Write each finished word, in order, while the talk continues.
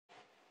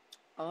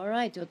All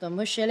right.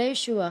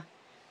 Yeshua.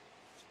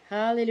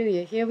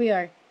 Hallelujah. Here we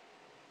are.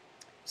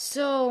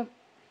 So,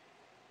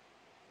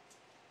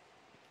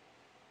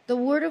 the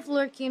word of the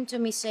Lord came to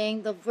me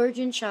saying, the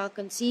virgin shall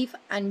conceive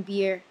and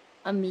bear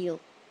a male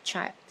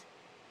child.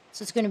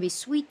 So it's going to be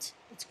sweet.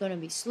 It's going to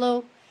be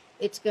slow.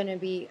 It's going to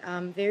be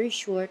very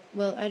short.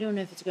 Well, I don't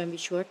know if it's going to be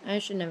short. I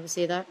should never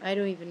say that. I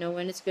don't even know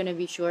when it's going to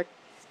be short.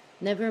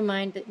 Never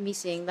mind me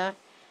saying that.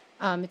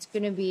 We're just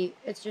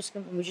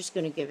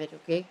going to give it,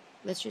 okay?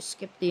 Let's just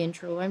skip the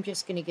intro. I'm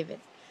just going to give it.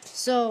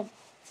 So,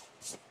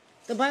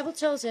 the Bible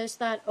tells us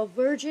that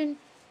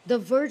the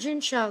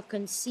virgin shall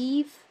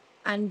conceive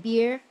and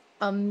bear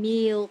a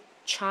male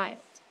child.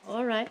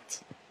 All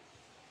right.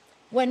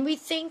 When we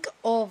think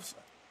of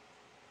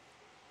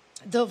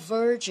the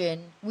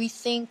virgin, we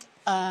think,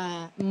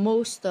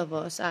 most of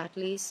us at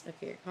least,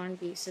 okay, I can't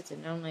be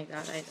sitting down like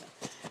that either.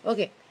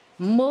 Okay,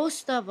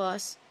 most of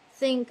us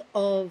think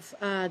of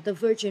the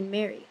Virgin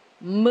Mary.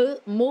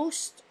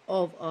 Most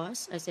of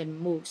us, I said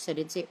most, I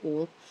didn't say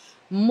all.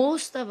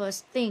 Most of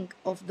us think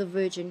of the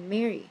Virgin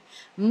Mary.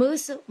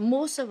 Most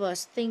of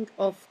us think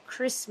of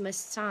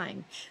Christmas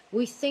time.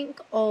 We think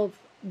of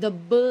the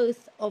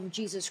birth of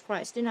Jesus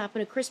Christ. Didn't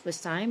happen at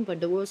Christmas time, but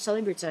the world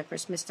celebrates at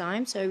Christmas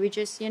time. So we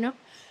just,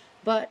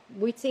 but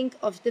we think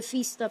of the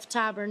Feast of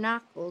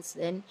Tabernacles,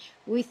 then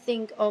we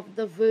think of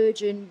the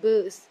virgin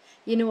birth,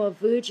 a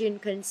virgin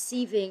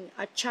conceiving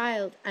a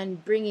child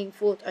and bringing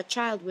forth a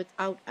child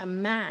without a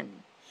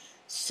man.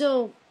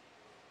 So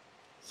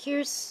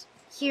here's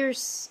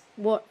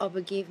what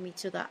Abba gave me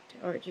to that.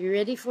 All right, are you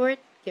ready for it?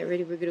 Get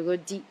ready, we're going to go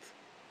deep.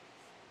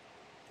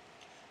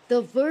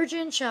 The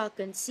virgin shall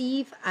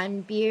conceive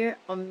and bear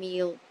a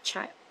male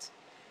child.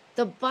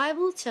 The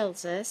Bible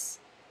tells us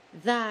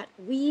that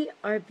we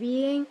are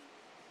being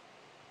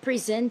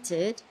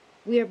presented,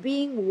 we are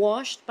being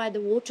washed by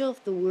the water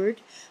of the word,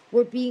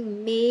 we're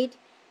being made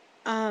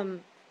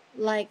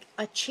like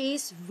a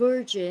chaste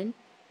virgin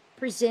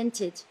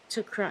presented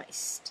to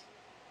Christ.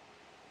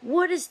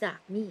 What does that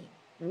mean?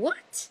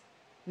 What?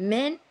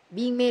 Men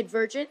being made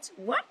virgins?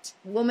 What?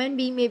 Women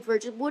being made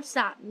virgins? What does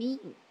that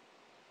mean?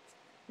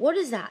 What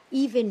does that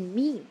even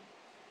mean?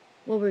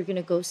 Well, we're going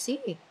to go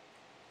see.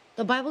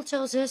 The Bible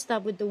tells us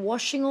that with the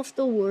washing of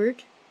the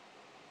word,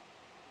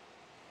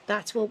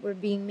 that's what we're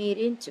being made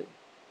into.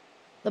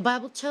 The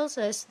Bible tells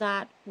us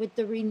that with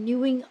the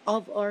renewing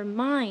of our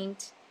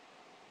mind,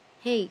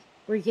 hey,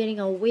 we're getting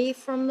away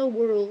from the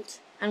world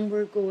and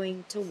we're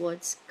going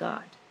towards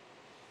God.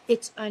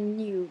 It's a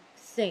new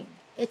thing.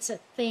 It's a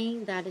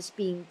thing that is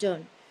being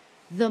done.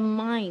 The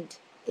mind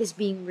is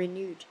being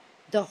renewed.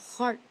 The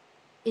heart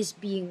is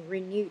being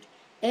renewed.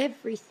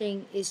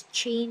 Everything is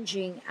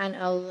changing and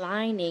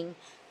aligning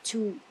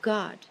to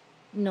God,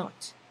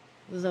 not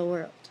the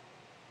world.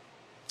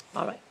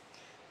 All right.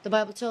 The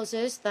Bible tells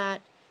us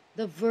that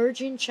the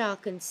virgin shall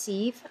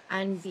conceive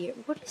and bear.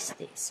 What is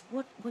this?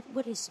 What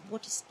is,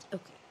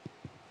 okay.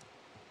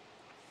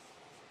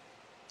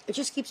 It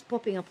just keeps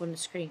popping up on the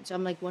screen. So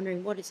I'm like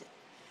wondering, what is it?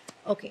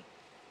 Okay.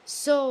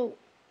 So,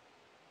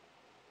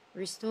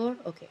 restore.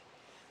 Okay.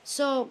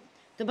 So,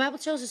 the Bible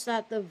tells us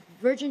that the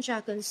virgin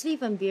shall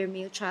conceive and bear a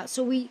male child.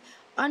 So we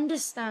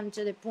understand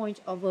to the point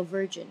of a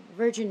virgin.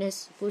 Virgin is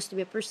supposed to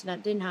be a person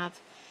that didn't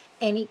have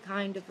any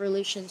kind of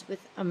relations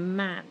with a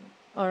man.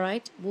 All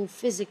right, well,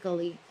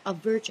 physically a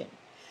virgin,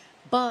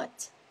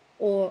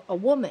 or a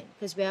woman,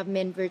 because we have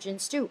men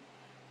virgins too.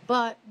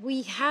 But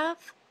we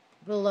have,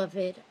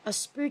 beloved, a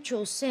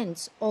spiritual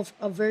sense of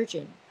a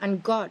virgin,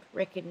 and God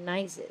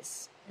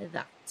recognizes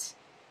that.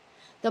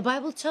 The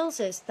Bible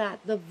tells us that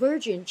the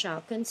virgin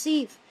shall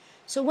conceive.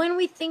 So when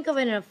we think of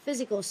it in a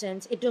physical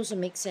sense, it doesn't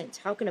make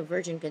sense. How can a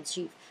virgin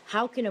conceive?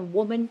 How can a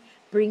woman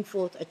bring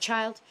forth a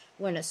child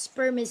when a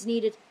sperm is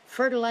needed,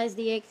 fertilize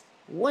the egg?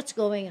 What's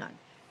going on?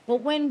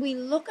 But when we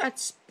look at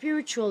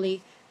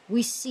spiritually,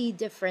 we see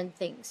different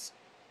things.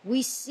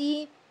 We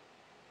see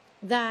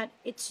that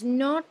it's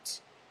not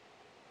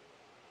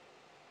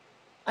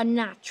a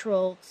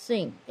natural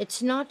thing.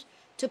 It's not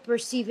to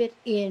perceive it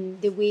in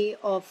the way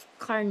of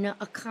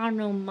a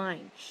carnal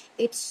mind.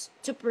 It's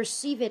to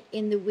perceive it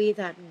in the way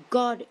that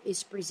God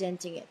is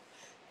presenting it.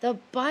 The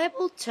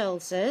Bible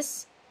tells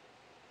us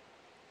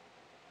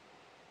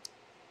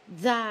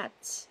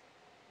that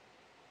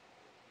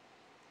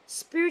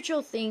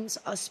spiritual things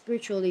are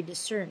spiritually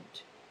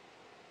discerned.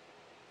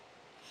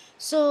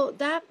 So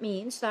that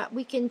means that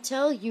we can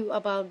tell you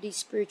about these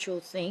spiritual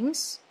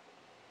things,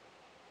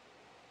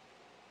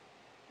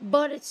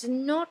 but it's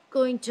not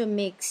going to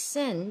make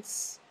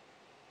sense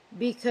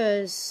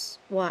because,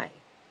 why?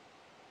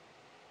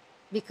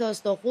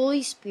 Because the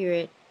Holy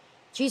Spirit,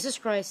 Jesus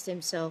Christ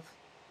himself,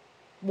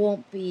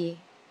 won't be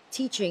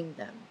teaching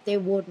them. They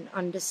wouldn't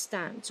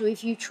understand. So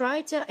if you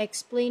try to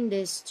explain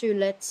this to,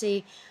 let's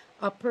say,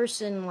 a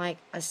person like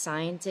a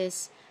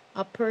scientist,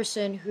 a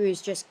person who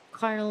is just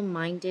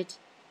carnal-minded,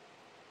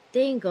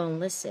 they ain't gonna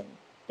listen.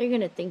 They're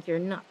gonna think you're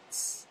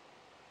nuts.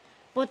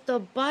 But the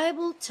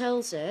Bible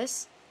tells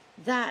us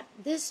that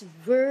this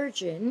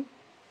virgin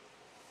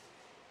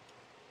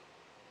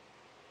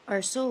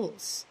are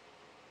souls.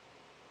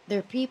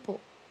 They're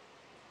people.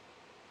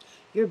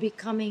 You're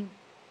becoming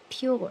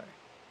pure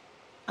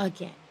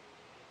again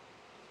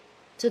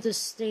to the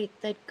state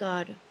that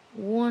God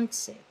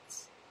wants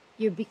it.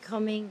 You're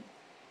becoming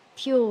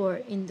pure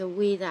in the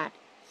way that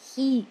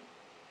He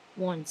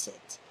wants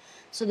it.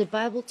 So the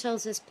Bible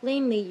tells us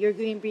plainly, you're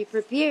going to be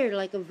prepared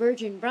like a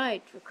virgin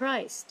bride for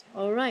Christ.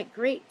 All right,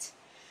 great.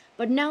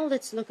 But now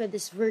let's look at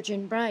this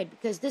virgin bride,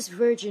 because this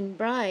virgin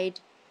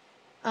bride,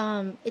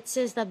 it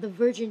says that the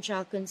virgin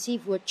shall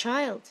conceive with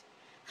child.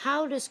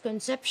 How does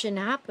conception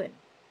happen?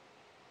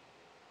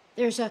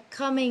 There's a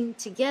coming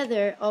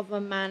together of a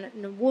man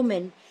and a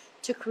woman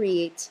to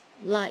create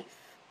life,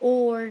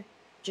 or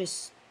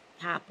just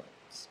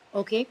happens.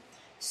 Okay?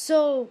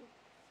 So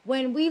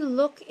when we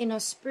look in a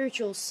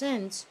spiritual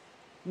sense,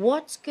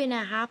 what's going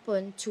to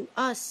happen to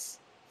us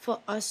for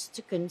us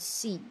to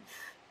conceive?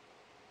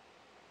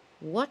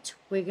 What?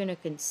 We're going to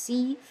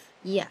conceive?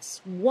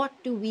 Yes. What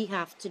do we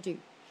have to do?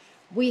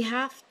 We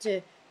have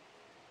to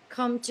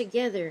come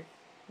together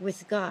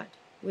with God,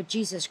 with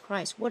Jesus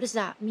Christ. What does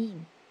that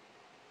mean?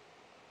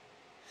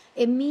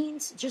 It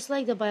means, just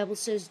like the Bible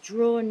says,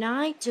 draw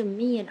nigh to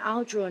me and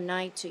I'll draw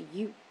nigh to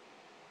you.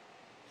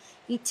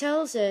 He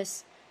tells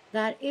us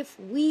that if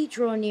we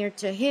draw near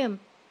to Him,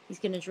 He's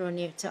going to draw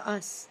near to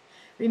us.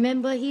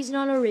 Remember, He's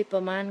not a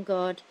Reaper-man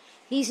God.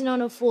 He's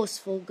not a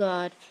forceful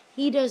God.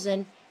 He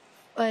doesn't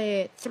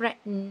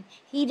threaten.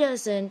 He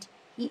doesn't.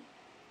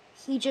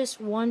 He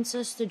just wants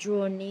us to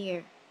draw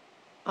near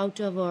out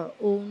of our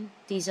own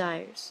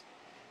desires.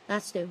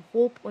 That's the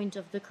whole point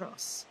of the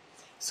cross.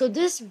 So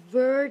this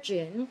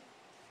virgin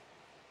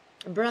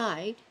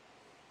bride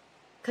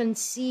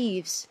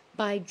conceives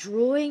by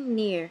drawing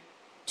near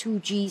to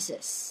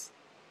Jesus.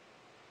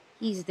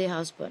 He's the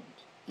husband.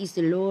 He's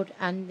the Lord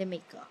and the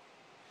Maker.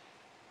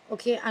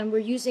 Okay, and we're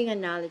using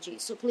analogy,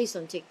 so please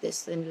don't take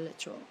this in the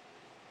literal,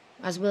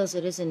 as well as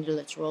it is in the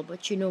literal,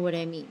 but you know what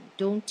I mean.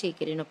 Don't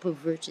take it in a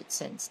perverted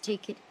sense.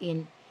 Take it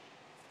in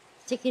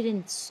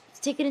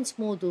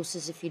small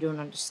doses if you don't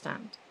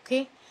understand.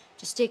 Okay?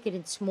 Just take it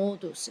in small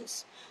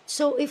doses.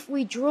 So if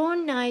we draw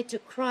nigh to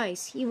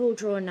Christ, He will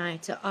draw nigh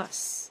to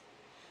us.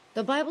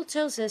 The Bible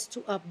tells us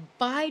to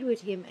abide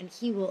with Him and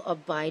He will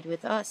abide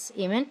with us.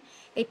 Amen?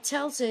 It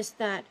tells us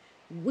that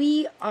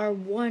we are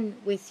one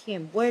with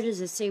Him. Where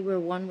does it say we're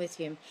one with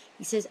Him?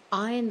 He says,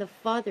 I and the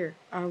Father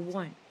are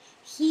one.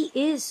 He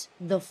is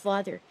the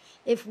Father.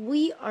 If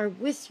we are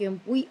with Him,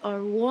 we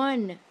are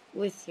one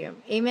with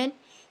Him. Amen?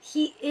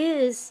 He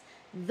is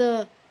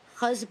the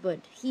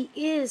husband. He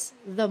is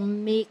the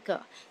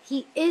Maker.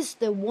 He is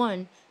the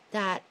one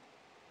that,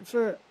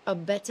 for a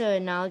better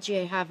analogy,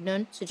 I have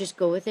none, so just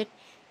go with it.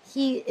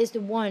 He is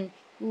the one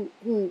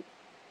who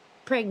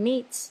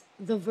pregnates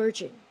the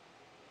virgin.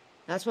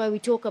 That's why we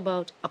talk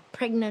about a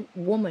pregnant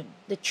woman.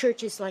 The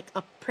church is like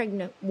a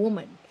pregnant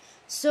woman.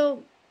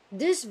 So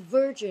this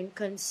virgin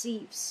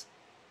conceives.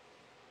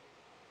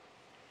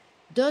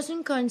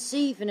 Doesn't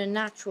conceive in a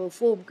natural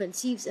form,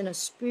 conceives in a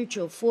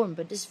spiritual form,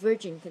 but this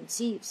virgin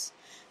conceives.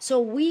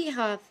 So we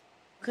have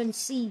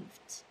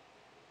conceived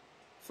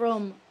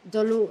from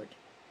the Lord.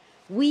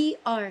 We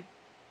are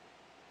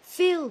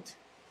filled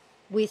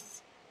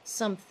with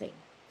something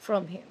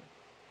from Him.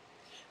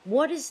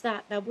 What is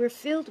that we're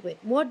filled with?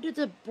 What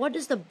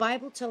does the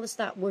Bible tell us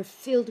that we're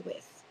filled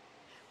with?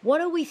 What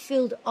are we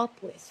filled up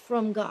with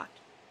from God?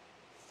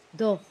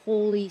 The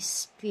Holy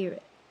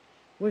Spirit.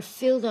 We're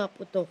filled up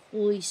with the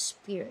Holy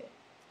Spirit.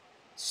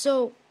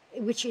 So,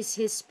 which is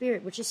His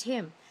Spirit, which is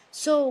Him.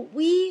 So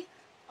we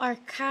are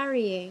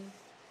carrying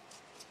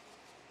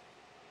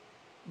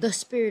the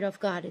Spirit of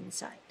God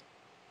inside.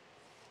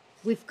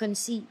 We've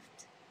conceived.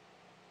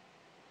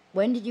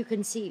 When did you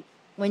conceive?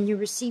 When you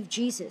received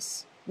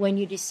Jesus. When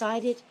you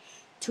decided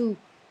to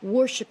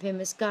worship Him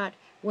as God.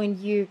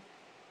 When you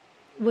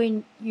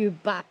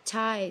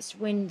baptized.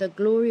 When the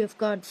glory of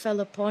God fell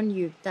upon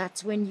you.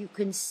 That's when you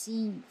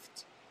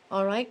conceived.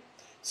 All right?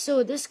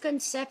 So this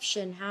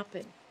conception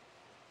happened.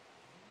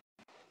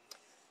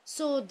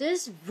 So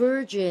this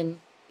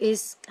virgin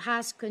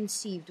has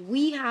conceived.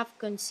 We have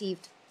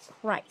conceived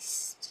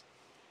Christ.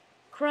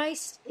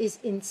 Christ is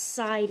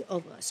inside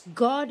of us.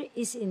 God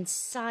is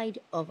inside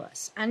of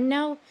us. And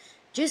now,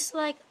 just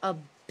like a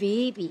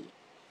baby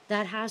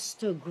that has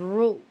to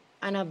grow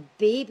and a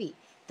baby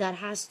that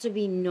has to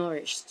be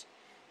nourished,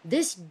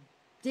 this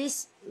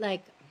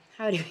like,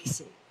 how do we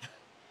say?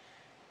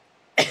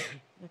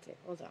 Okay,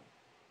 hold on.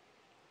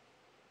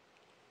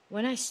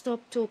 When I stop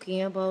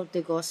talking about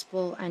the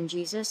gospel and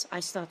Jesus, I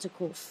start to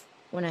cough.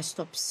 When I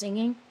stop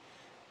singing,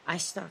 I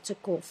start to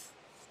cough.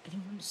 I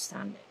don't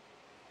understand it.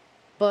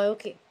 But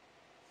okay.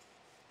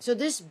 So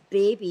this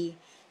baby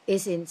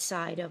is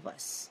inside of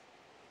us.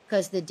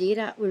 Because the day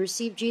that we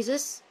received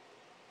Jesus,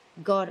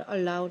 God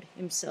allowed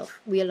Himself.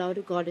 We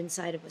allowed God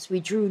inside of us. We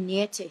drew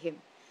near to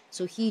Him.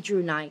 So He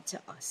drew nigh to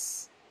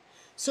us.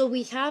 So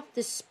we have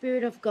the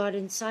Spirit of God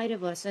inside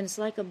of us. And it's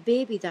like a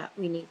baby that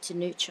we need to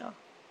nurture.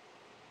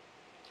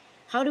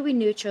 How do we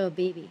nurture a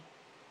baby?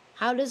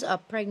 How does a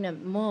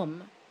pregnant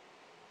mom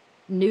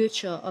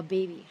nurture a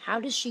baby?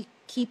 How does she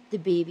keep the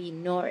baby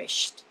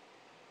nourished.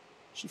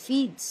 She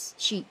feeds,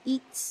 she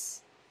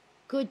eats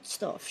good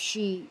stuff,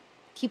 she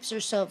keeps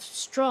herself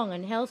strong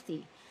and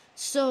healthy.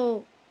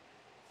 So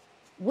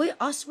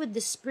with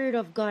the Spirit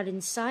of God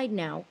inside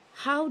now,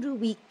 how do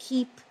we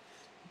keep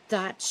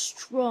that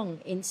strong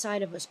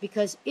inside of us?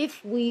 Because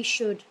if we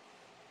should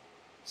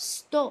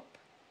stop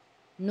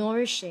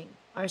nourishing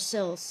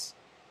ourselves,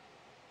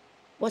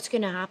 what's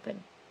going to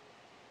happen?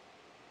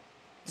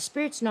 The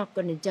Spirit's not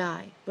going to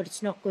die, but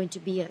it's not going to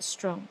be as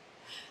strong.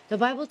 The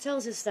Bible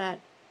tells us that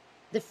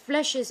the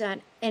flesh is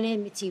at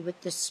enmity with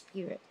the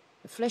Spirit.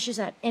 The flesh is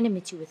at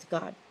enmity with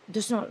God. It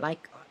does not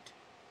like God.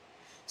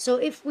 So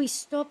if we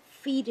stop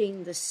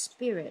feeding the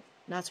Spirit,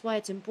 that's why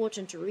it's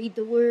important to read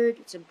the Word,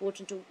 it's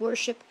important to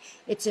worship,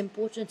 it's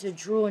important to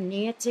draw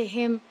near to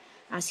Him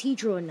as He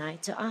draw nigh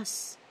to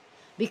us.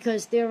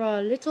 Because there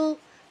are little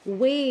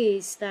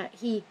ways that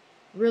He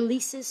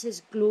releases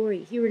His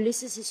glory, He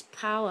releases His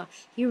power,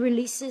 He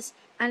releases,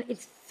 and it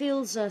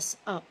fills us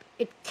up.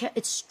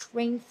 It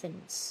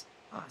strengthens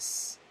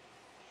us.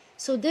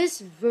 So this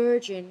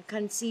virgin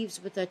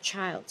conceives with a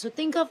child. So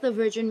think of the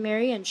Virgin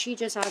Mary, and she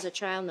just has a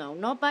child now.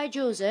 Not by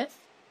Joseph,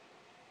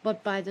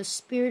 but by the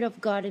Spirit of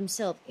God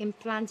Himself,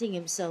 implanting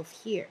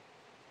Himself here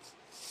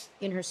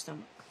in her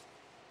stomach.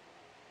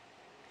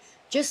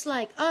 Just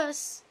like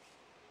us,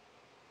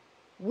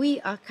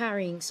 we are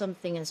carrying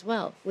something as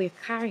well. We're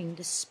carrying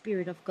the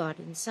Spirit of God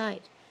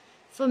inside.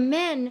 For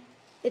men,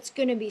 it's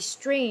going to be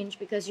strange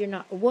because you're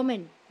not a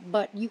woman,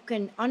 but you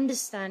can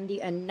understand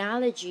the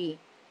analogy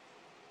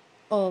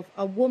of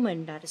a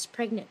woman that is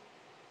pregnant.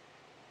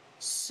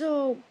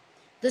 So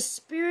the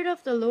Spirit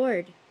of the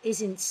Lord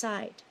is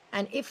inside,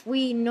 and if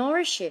we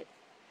nourish it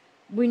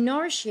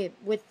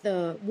with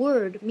the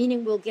Word,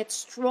 meaning we'll get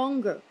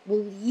stronger,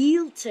 we'll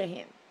yield to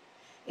Him.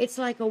 It's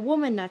like a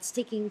woman that's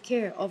taking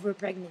care of her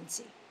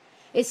pregnancy.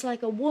 It's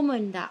like a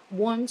woman that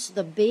wants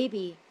the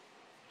baby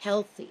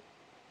healthy.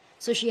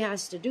 So she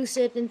has to do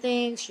certain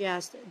things, she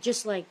has to,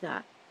 just like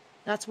that.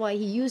 That's why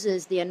He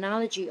uses the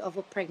analogy of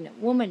a pregnant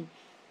woman.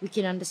 We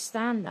can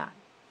understand that.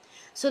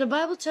 So the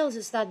Bible tells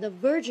us that the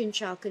virgin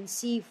shall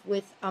conceive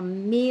with a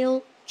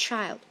male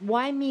child.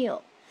 Why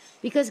male?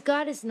 Because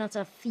God is not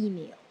a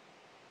female.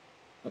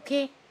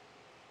 Okay?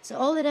 So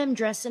all of them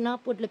dressing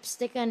up with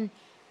lipstick and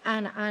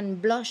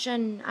blush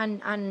and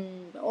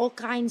all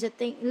kinds of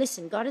things.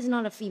 Listen, God is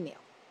not a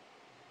female.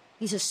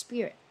 He's a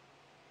spirit.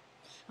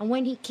 And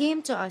when He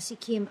came to us, He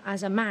came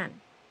as a man.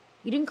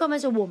 He didn't come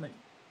as a woman.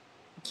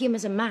 He came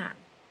as a man.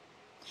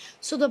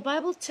 So the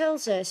Bible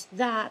tells us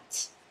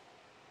that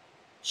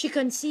she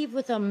conceived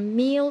with a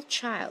male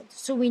child.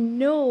 So we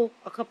know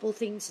a couple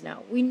things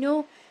now. We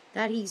know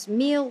that He's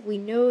male. We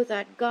know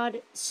that God's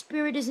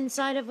Spirit is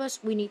inside of us.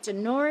 We need to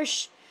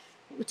nourish,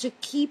 to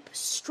keep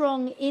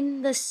strong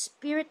in the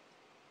Spirit,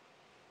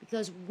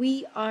 because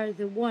we are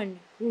the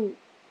one who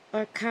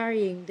are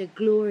carrying the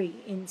glory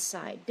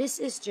inside. This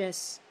is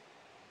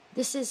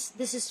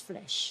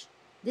flesh.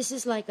 This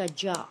is like a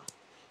jar.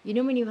 You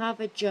know when you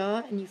have a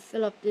jar and you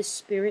fill up this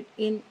Spirit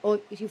in, or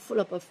if you fill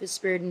up the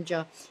Spirit in a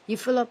jar, you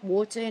fill up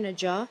water in a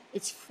jar,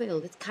 it's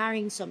filled, it's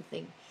carrying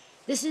something.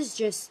 This is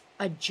just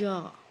a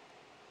jar.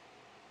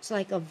 It's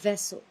like a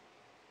vessel.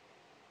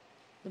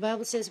 The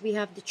Bible says we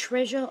have the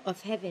treasure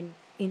of heaven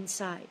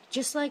inside.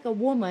 Just like a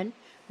woman,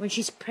 when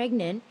she's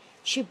pregnant,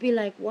 she'd be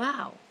like,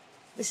 wow,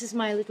 this is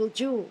my little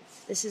jewel.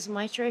 This is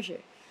my treasure.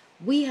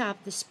 We have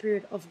the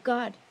Spirit of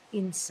God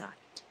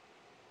inside.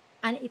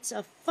 And it's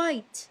a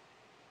fight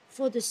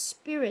for the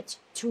Spirit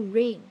to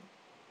reign.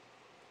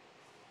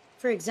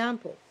 For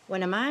example,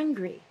 when I'm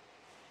angry,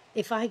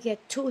 if I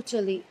get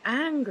totally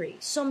angry,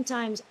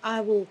 sometimes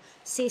I will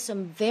say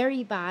some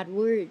very bad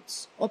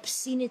words,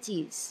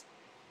 obscenities.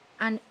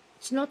 And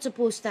it's not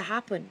supposed to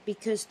happen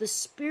because the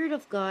Spirit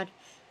of God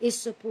is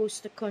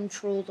supposed to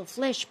control the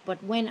flesh.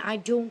 But when I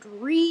don't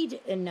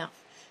read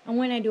enough, and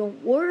when I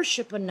don't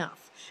worship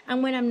enough,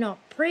 and when I'm not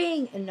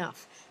praying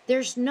enough,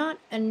 there's not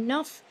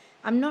enough,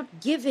 I'm not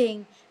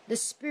giving the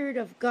Spirit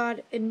of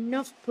God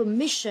enough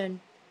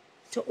permission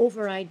to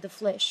override the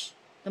flesh.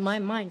 And my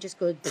mind just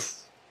goes,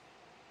 pfft.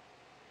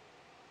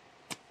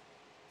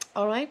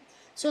 All right?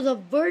 So the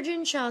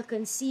virgin shall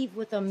conceive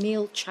with a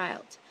male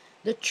child.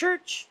 The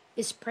church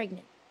is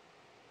pregnant.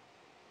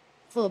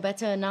 For a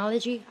better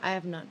analogy, I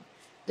have none.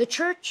 The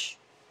church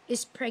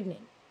is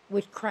pregnant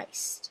with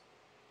Christ.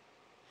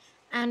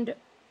 And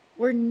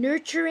we're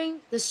nurturing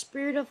the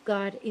Spirit of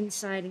God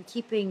inside and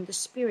keeping the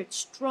Spirit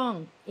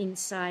strong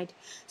inside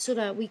so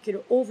that we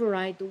could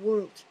override the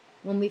world.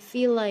 When we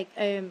feel like,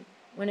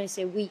 when I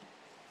say we,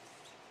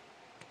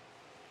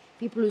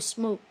 people who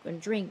smoke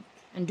and drink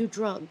and do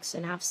drugs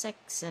and have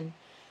sex and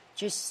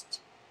just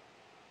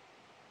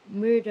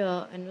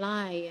murder and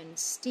lie and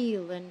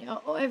steal and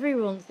every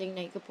wrong thing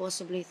that you could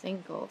possibly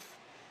think of,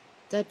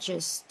 that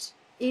just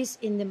is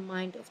in the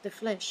mind of the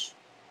flesh.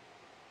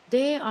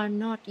 They are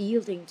not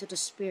yielding to the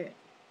Spirit.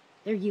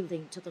 They're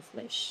yielding to the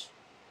flesh.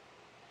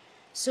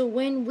 So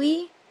when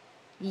we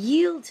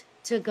yield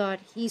to God,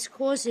 He's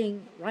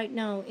causing right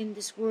now in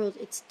this world,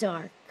 it's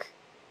dark.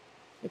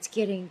 It's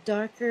getting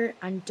darker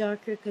and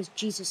darker because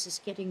Jesus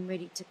is getting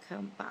ready to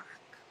come back.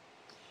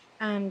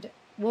 And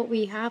what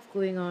we have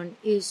going on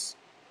is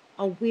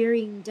a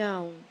wearing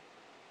down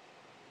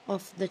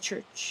of the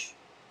church.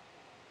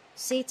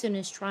 Satan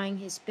is trying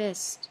his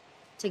best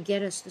to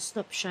get us to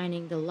stop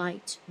shining the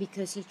light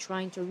because he's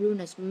trying to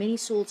ruin as many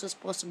souls as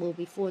possible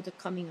before the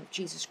coming of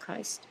Jesus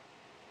Christ,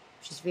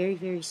 which is very,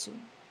 very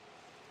soon.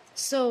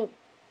 So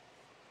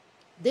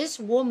this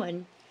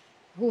woman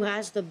who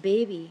has the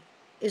baby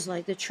is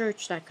like the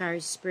church that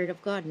carries the Spirit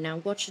of God. Now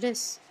watch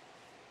this.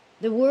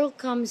 The world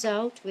comes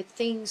out with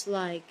things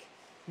like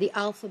the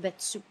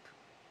alphabet soup.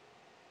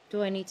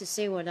 Do I need to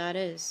say what that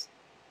is?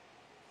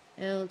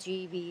 L,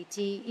 G, B,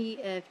 T, E,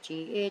 F,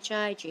 G, H,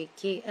 I, J,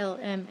 K, L,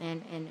 M,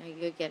 N, N.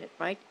 You get it,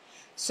 right?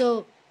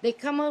 So they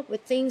come out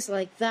with things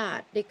like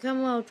that. They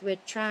come out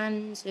with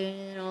trans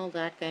and all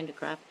that kind of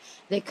crap.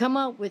 They come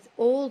out with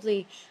all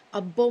the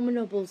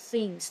abominable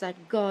things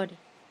that God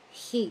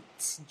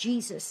hates.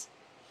 Jesus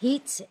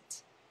hates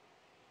it.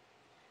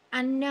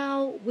 And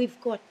now we've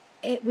got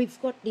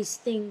these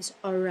things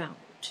around.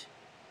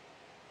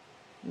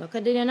 Look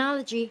at the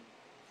analogy.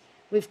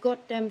 We've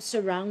got them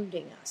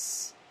surrounding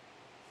us.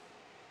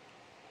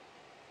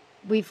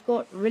 We've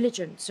got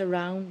religion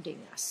surrounding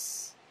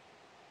us.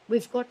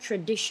 We've got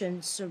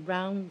tradition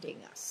surrounding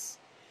us.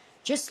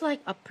 Just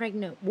like a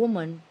pregnant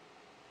woman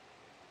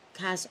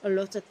has a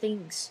lot of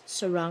things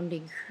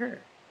surrounding her.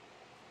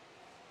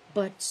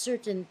 But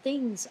certain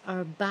things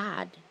are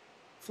bad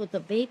for the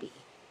baby.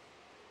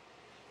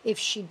 If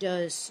she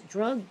does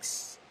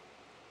drugs,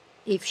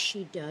 if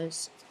she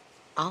does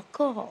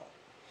alcohol,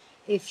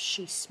 if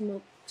she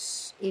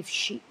smokes,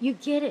 you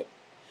get it.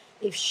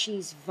 If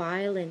she's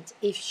violent,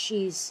 if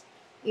she's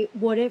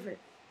whatever,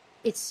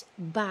 it's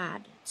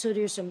bad. So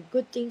there's some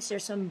good things,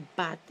 there's some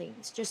bad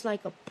things. Just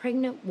like a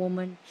pregnant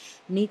woman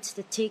needs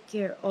to take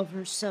care of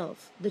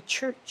herself, the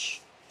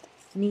church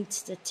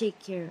needs to take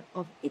care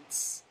of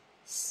its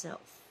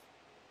self.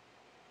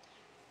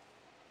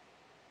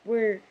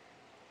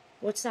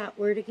 What's that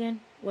word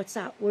again? What's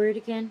that word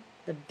again?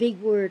 The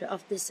big word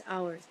of this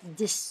hour,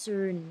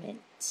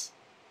 discernment.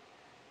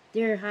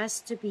 There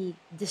has to be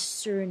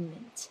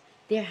discernment.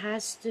 There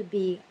has to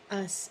be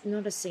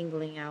not a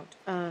singling out,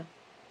 a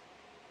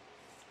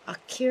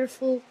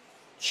careful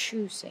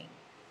choosing.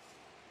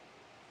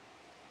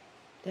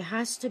 There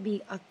has to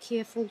be a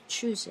careful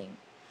choosing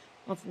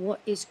of what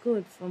is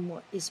good from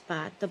what is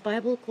bad. The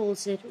Bible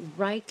calls it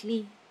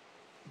rightly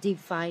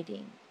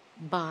dividing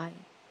by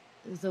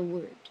the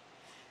word.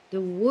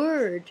 The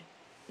word,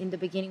 in the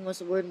beginning was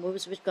the word, and the word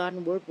was with God,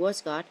 and the word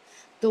was God.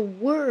 The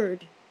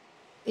word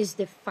is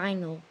the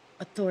final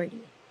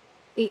authority.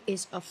 It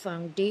is a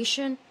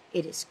foundation,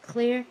 it is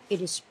clear,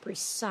 it is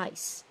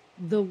precise.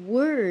 The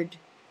word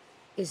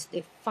is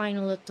the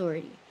final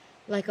authority.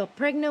 Like a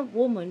pregnant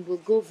woman will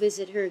go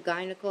visit her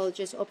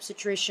gynecologist,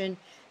 obstetrician,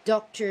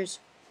 doctors,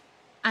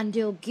 and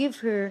they'll give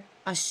her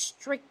a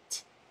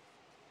strict,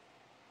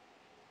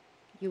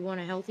 you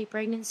want a healthy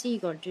pregnancy, you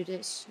got to do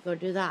this, you got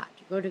to do that,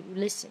 you got to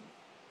listen.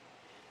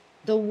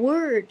 The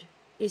word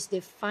is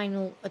the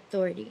final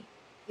authority.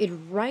 It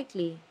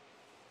rightly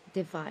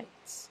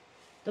divides.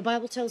 The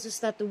Bible tells us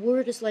that the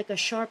word is like a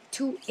sharp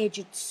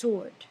two-edged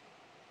sword,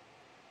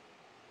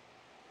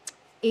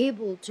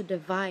 able to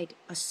divide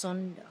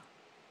asunder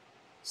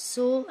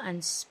soul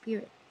and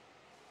spirit,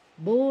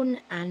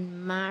 bone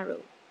and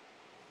marrow,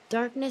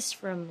 darkness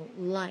from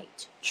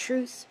light,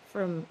 truth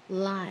from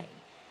lie.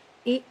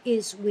 It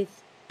is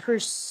with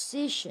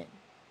precision.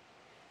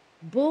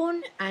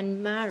 Bone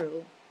and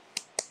marrow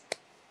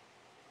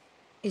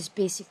is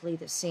basically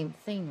the same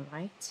thing,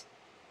 right?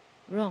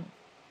 Wrong.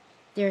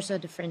 There's a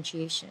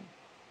differentiation.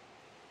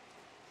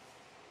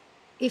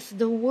 If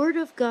the Word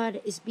of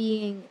God is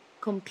being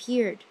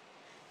compared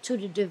to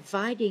the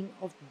dividing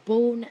of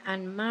bone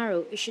and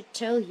marrow, it should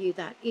tell you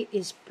that it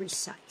is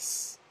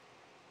precise.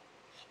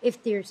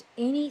 If there's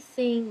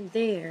anything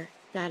there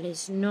that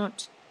is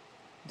not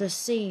the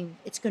same,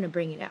 it's going to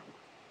bring it out.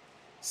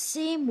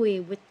 Same way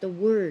with the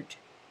Word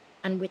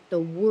and with the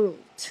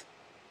world.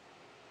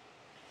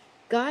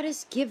 God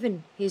has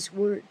given His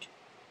Word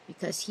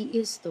because He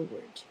is the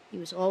Word. He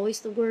was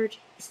always the Word.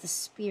 He's the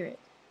Spirit.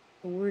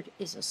 The Word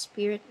is a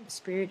spirit. The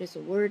Spirit is a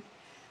Word.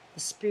 The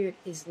Spirit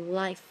is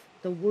life.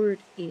 The Word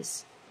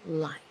is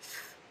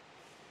life.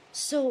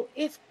 So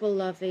if,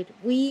 beloved,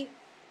 this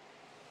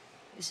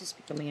is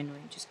becoming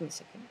annoying. Just give me a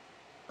second.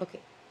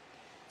 Okay.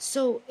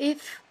 So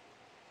if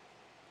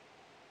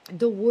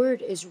the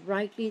Word is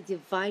rightly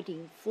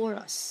dividing for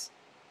us,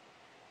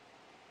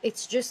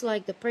 it's just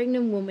like the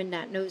pregnant woman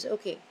that knows,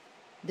 okay,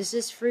 this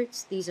is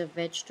fruits, these are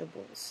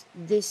vegetables.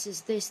 This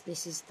is this,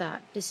 this is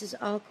that. This is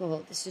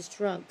alcohol, this is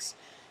drugs.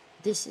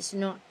 This is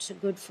not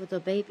good for the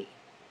baby.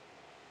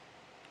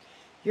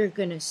 You're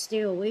going to stay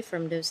away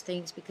from those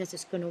things because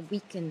it's going to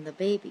weaken the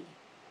baby.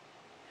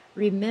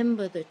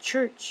 Remember, the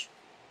church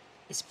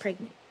is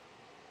pregnant.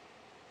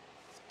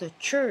 The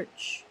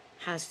church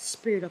has the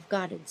Spirit of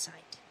God inside.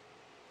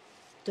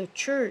 The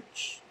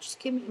church, just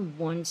give me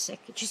 1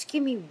 second. Just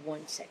give me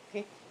 1 second,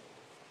 okay?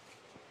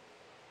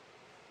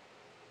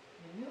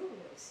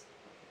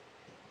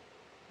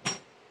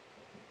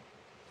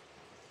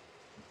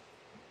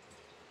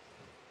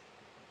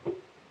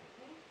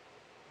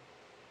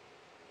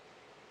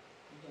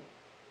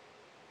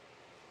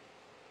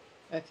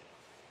 Okay.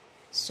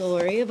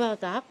 Sorry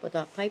about that, but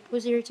that pipe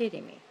was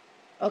irritating me.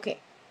 Okay.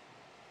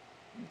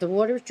 The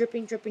water is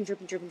dripping, dripping,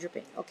 dripping, dripping,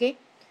 dripping. Okay?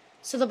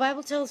 So the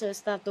Bible tells us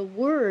that the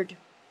word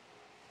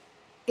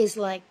is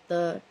like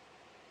the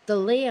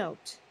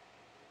layout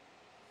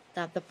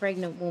that the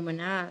pregnant woman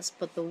has,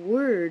 but the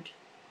word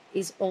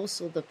is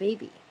also the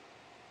baby.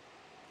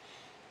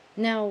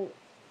 Now,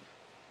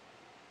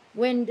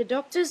 when the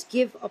doctors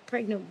give a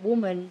pregnant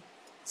woman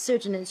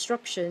certain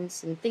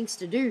instructions and things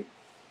to do,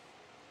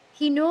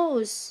 he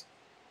knows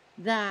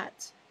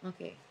that,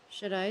 okay,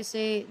 should I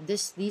say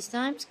these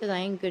times? Because I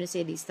ain't going to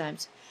say these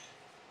times.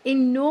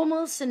 In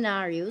normal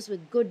scenarios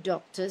with good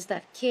doctors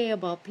that care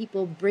about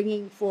people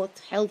bringing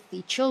forth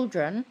healthy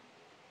children,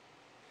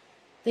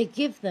 they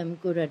give them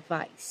good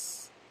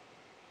advice.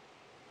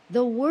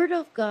 The Word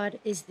of God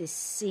is the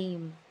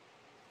same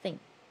thing.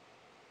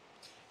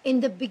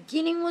 In the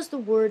beginning was the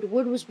Word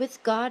was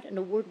with God, and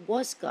the Word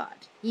was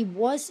God. He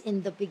was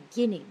in the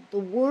beginning. The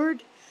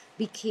Word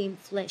became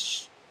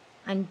flesh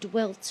and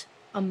dwelt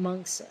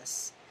amongst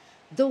us.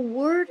 The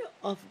Word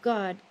of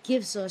God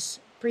gives us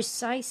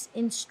precise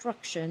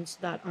instructions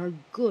that are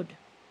good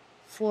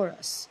for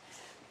us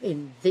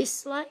in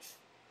this life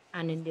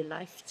and in the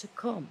life to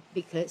come,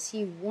 because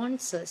He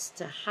wants us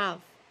to have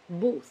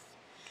both.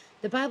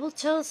 The Bible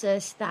tells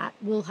us that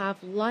we'll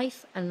have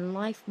life and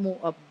life more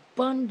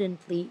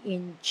abundantly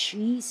in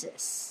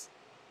Jesus.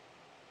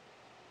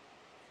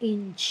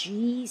 In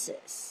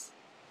Jesus.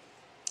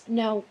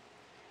 Now,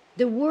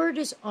 the Word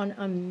is on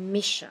a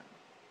mission,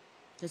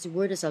 because the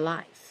Word is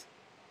alive.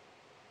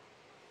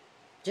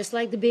 Just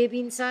like the baby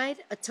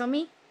inside a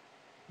tummy,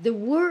 the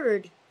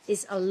Word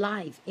is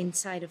alive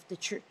inside of the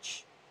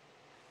church.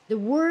 The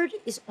Word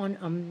is on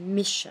a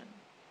mission.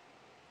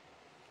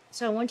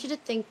 So I want you to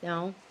think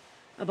now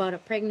about a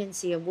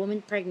pregnancy, a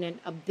woman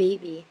pregnant, a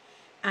baby,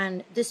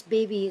 and this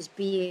baby is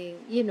being,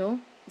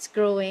 it's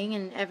growing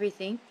and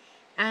everything.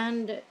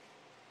 And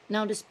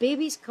now this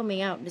baby's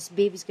coming out, and this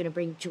baby's going to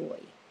bring joy.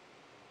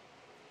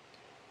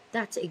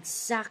 That's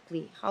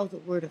exactly how the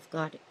Word of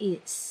God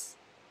is.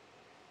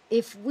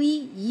 If we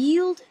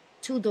yield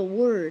to the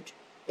Word,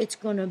 it's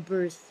going to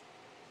birth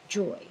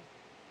joy.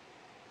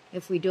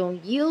 If we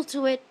don't yield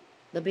to it,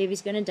 the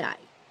baby's going to die.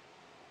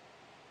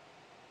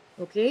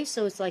 Okay,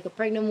 so it's like a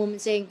pregnant woman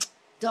saying,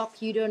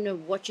 Doc, you don't know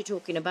what you're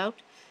talking about.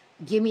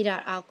 Give me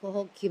that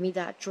alcohol, give me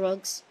that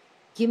drugs,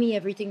 give me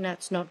everything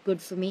that's not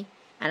good for me,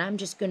 and I'm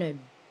just going to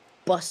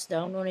bust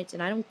down on it,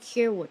 and I don't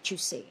care what you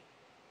say.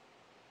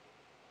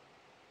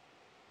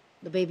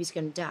 The baby's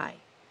going to die.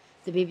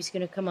 The baby's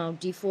going to come out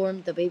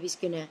deformed. The baby's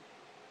going to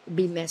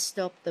be messed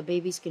up. The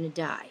baby's going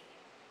to die.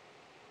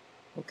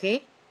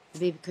 Okay? The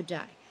baby could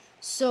die.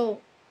 So,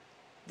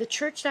 the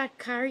church that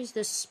carries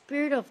the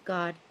Spirit of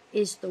God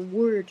is the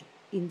Word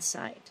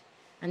inside.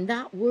 And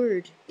that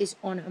Word is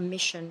on a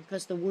mission,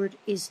 because the Word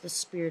is the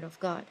Spirit of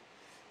God.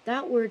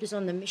 That Word is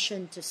on the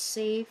mission to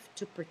save,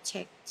 to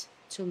protect,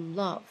 to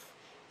love,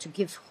 to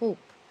give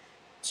hope,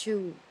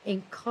 to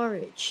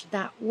encourage.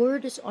 That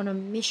Word is on a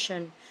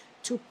mission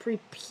to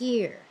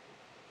prepare.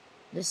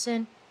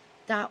 Listen,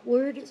 that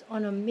Word is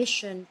on a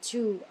mission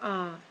to,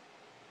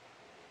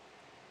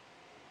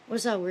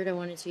 what's that word I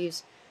wanted to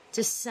use?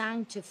 To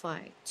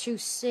sanctify, to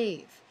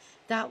save.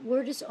 That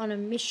Word is on a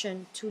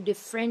mission to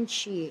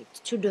differentiate,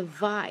 to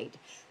divide.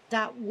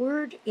 That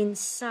Word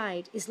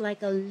inside is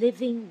like a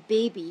living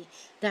baby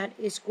that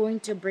is going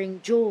to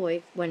bring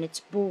joy when it's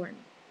born.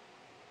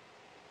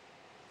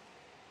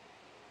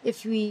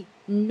 If we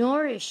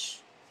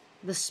nourish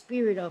the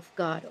Spirit of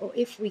God, or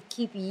if we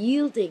keep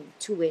yielding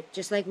to it,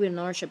 just like we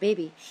nourish a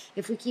baby,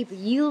 if we keep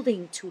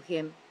yielding to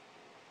Him,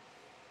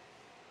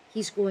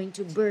 He's going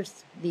to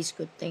birth these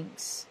good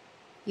things.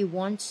 He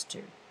wants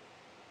to.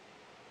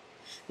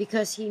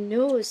 Because He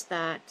knows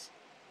that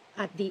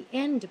at the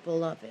end,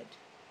 beloved,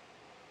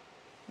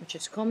 which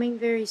is coming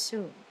very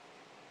soon,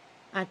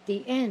 at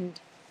the end,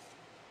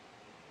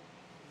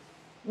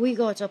 we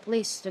got a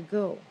place to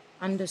go.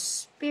 And the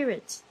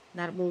Spirit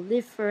that will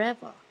live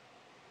forever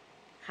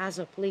has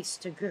a place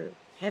to go,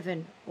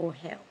 heaven or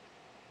hell.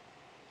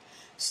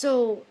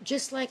 So,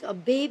 just like a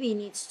baby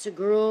needs to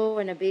grow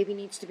and a baby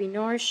needs to be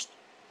nourished,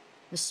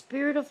 the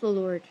Spirit of the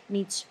Lord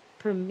needs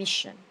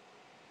permission.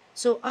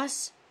 So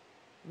us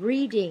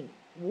reading,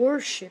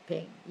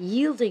 worshiping,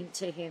 yielding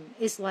to Him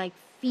is like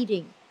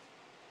feeding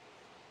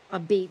a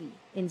baby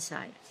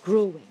inside,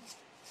 growing.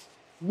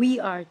 We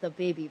are the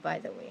baby, by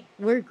the way.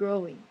 We're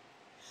growing.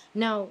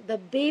 Now, the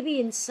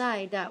baby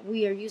inside that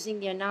we are using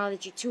the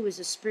analogy to is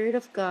the Spirit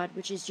of God,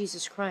 which is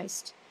Jesus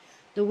Christ.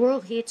 The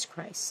world hates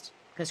Christ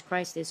because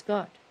Christ is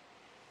God.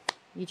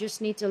 You just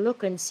need to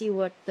look and see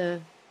what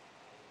the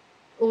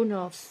owner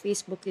of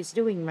Facebook is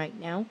doing right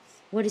now.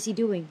 What is he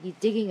doing? He's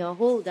digging a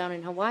hole down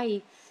in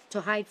Hawaii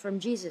to hide from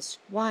Jesus.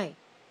 Why?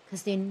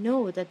 Because they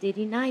know that they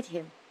denied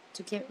Him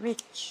to get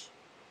rich.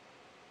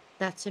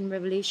 That's in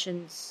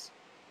Revelations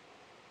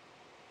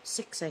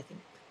 6, I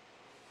think,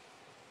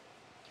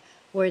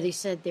 where they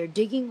said they're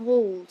digging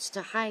holes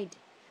to hide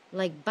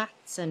like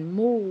bats and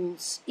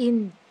moles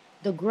in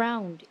the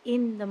ground,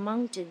 in the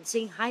mountain,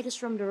 saying, hide us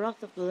from the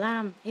wrath of the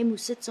Lamb, him who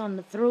sits on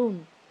the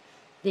throne.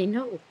 They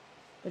know,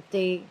 but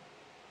they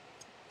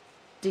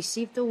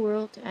deceived the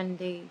world and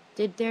they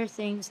did their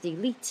things. The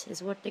elite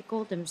is what they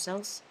call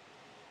themselves.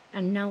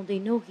 And now they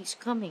know he's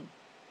coming.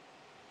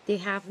 They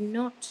have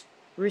not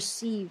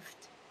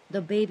received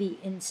the baby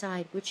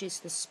inside, which is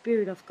the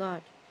Spirit of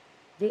God.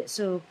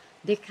 So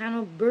they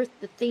cannot birth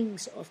the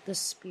things of the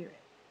Spirit.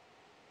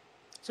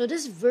 So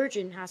this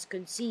virgin has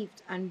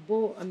conceived and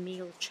bore a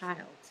male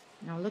child.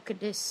 Now look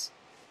at this.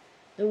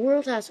 The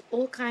world has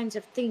all kinds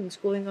of things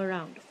going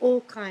around.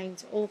 All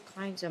kinds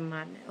of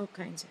madness, all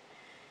kinds of...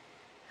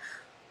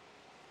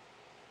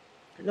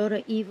 A lot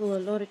of evil, a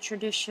lot of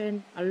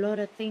tradition, a lot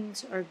of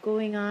things are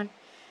going on.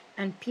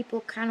 And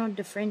people cannot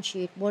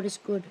differentiate what is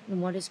good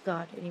and what is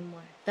God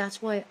anymore.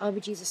 That's why our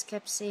Jesus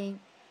kept saying,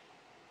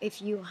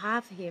 if you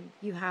have him,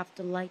 you have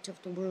the light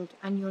of the world,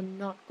 and you're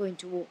not going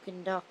to walk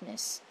in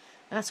darkness.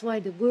 That's why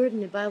the word in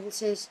the Bible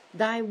says,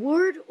 thy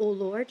word, O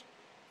Lord,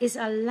 is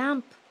a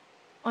lamp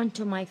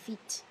unto my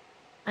feet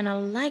and a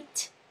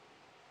light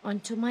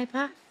unto my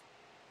path.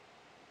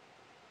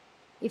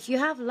 If you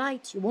have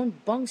light, you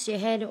won't bounce your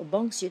head or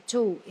bounce your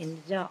toe in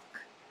the dark.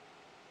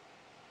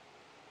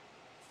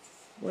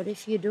 What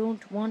if you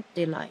don't want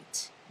the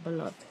light,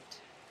 beloved?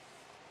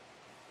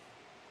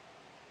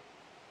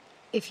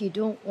 If you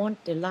don't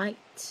want the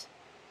light,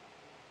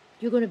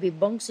 you're going to be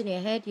bouncing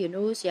your head, your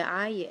nose, your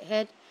eye, your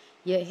head,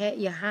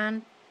 your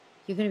hand.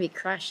 You're going to be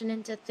crashing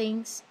into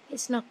things.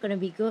 It's not going to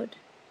be good.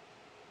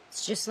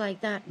 It's just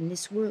like that in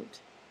this world.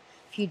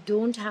 If you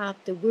don't have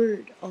the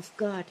word of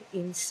God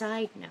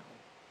inside now,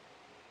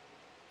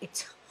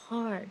 it's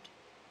hard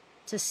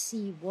to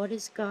see what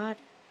is God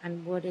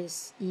and what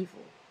is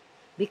evil,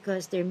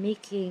 because they're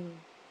making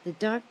the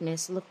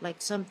darkness look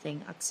like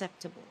something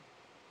acceptable.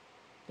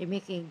 They're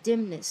making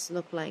dimness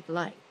look like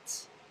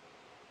light.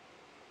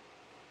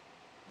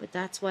 But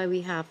that's why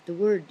we have the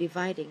word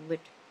dividing with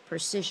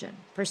precision.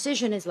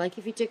 Precision is like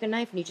if you take a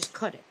knife and you just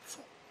cut it.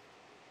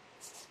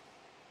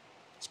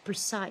 It's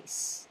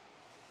precise.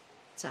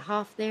 It's a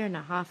half there and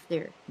a half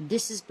there.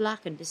 This is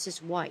black and this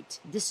is white.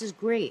 This is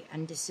gray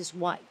and this is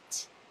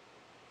white.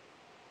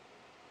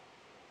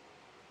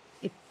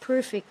 It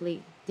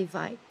perfectly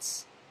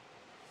divides.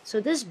 So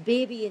this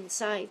baby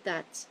inside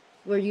that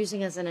we're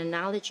using as an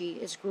analogy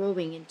is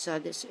growing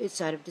inside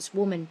of this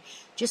woman,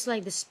 just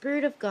like the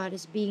Spirit of God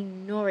is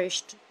being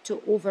nourished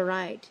to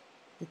override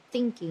the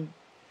thinking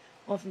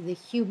of the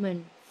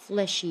human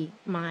fleshy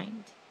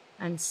mind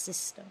and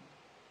system.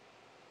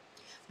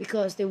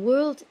 Because the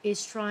world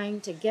is trying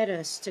to get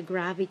us to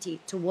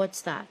gravitate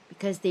towards that,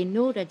 because they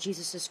know that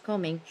Jesus is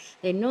coming,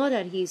 they know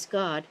that he's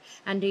God,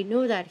 and they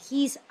know that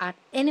he's at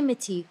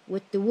enmity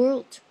with the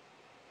world.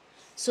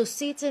 So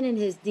Satan, in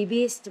his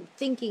debased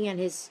thinking and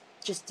his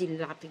just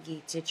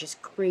dilapidated,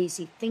 just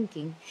crazy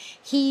thinking,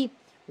 he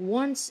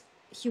wants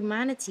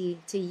humanity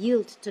to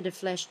yield to the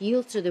flesh,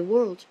 yield to the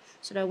world,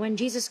 so that when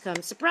Jesus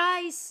comes,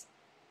 surprise,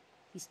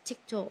 he's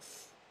ticked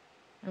off.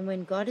 And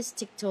when God is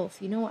ticked off,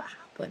 you know what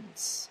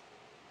happens?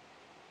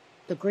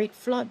 The great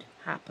flood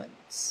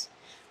happens.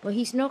 But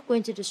he's not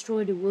going to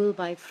destroy the world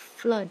by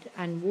flood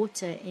and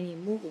water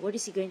anymore. What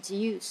is he going to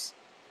use?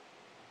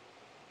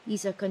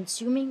 He's a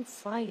consuming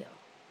fire.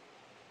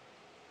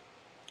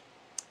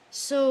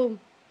 So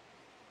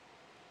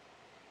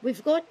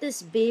we've got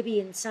this baby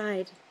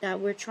inside that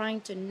we're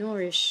trying to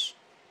nourish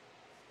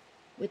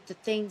with the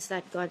things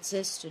that God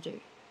says to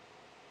do.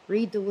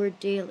 Read the word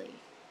daily.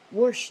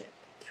 Worship.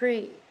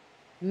 Pray.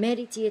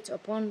 Meditate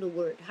upon the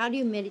word. How do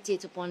you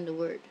meditate upon the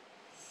word?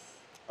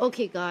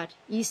 Okay, God,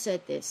 you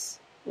said this.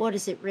 What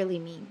does it really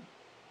mean?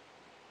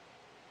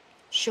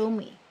 Show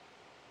me.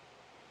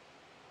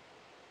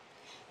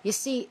 You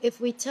see,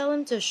 if we tell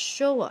him to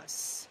show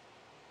us,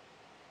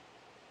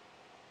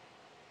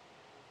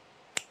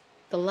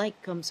 the light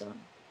comes on.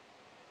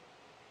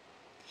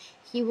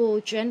 He will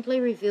gently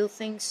reveal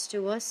things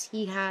to us.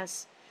 He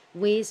has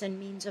ways and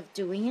means of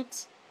doing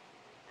it.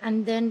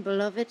 And then,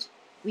 beloved,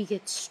 we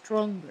get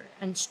stronger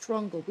and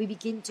stronger. We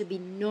begin to be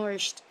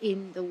nourished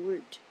in the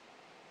word.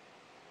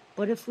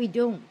 But if we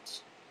don't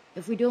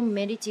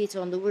meditate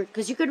on the word,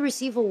 because you could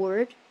receive a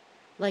word,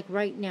 like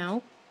right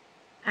now,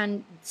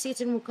 and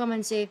Satan will come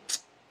and say,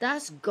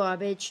 that's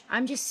garbage.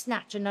 I'm just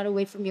snatching that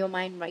away from your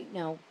mind right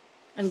now,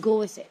 and go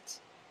with it.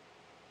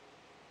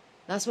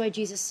 That's why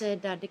Jesus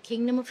said that the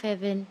kingdom of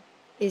heaven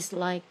is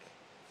like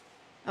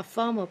a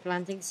farmer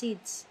planting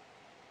seeds.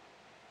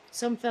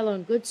 Some fell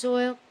on good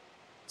soil,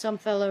 some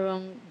fell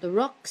on the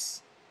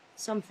rocks,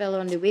 some fell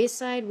on the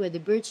wayside where the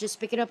birds just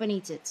pick it up and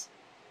eat it.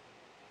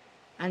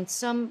 And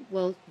some,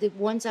 well, the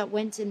ones that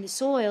went in the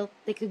soil,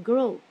 they could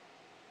grow.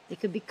 They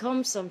could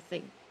become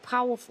something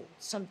powerful,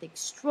 something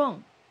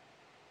strong.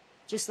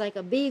 Just like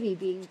a baby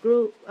being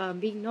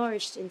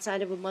nourished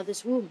inside of a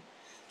mother's womb.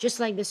 Just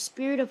like the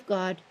Spirit of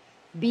God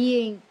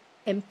being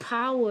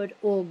empowered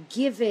or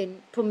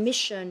given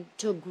permission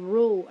to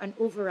grow and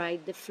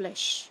override the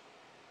flesh.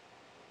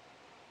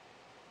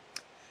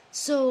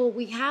 So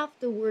we have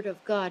the Word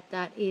of God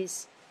that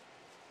is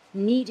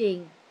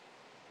needing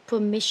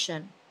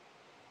permission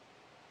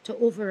to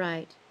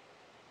override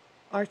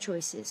our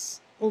choices,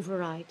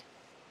 override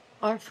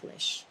our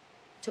flesh,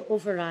 to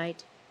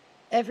override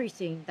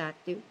everything that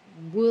the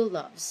world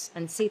loves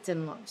and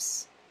Satan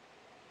loves.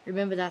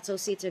 Remember, that's how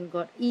Satan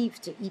got Eve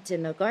to eat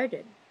in the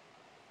garden.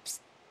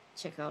 Psst,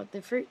 check out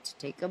the fruit.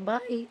 Take a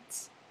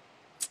bite.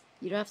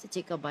 You don't have to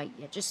take a bite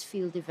yet. Just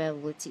feel the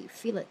velvety.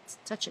 Feel it.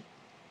 Touch it.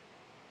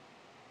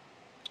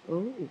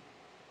 Oh.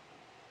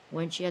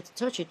 When she had to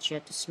touch it, she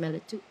had to smell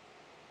it too.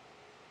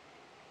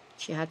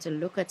 She had to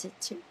look at it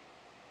too.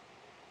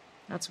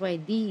 That's why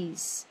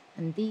these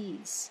and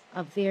these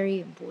are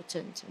very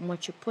important. And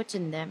what you put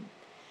in them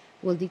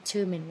will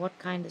determine what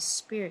kind of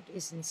spirit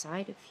is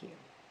inside of you.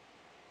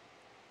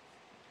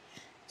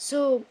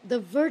 So the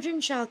virgin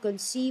shall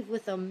conceive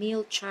with a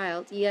male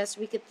child. Yes,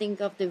 we could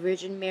think of the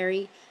Virgin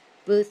Mary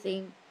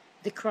birthing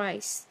the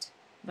Christ.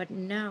 But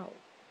now,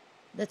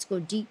 let's go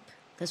deep,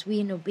 because we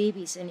ain't no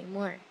babies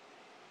anymore.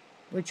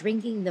 We're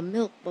drinking the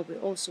milk, but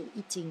we're also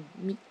eating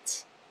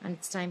meat. And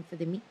it's time for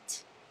the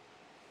meat.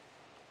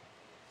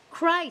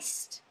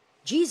 Christ,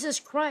 Jesus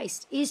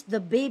Christ, is the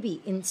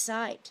baby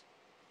inside.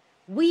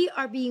 We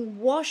are being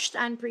washed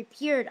and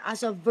prepared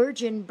as a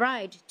virgin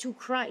bride to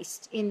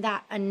Christ in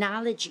that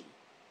analogy.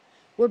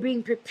 We're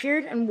being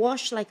prepared and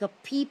washed like a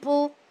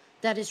people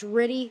that is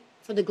ready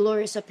for the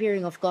glorious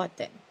appearing of God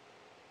then.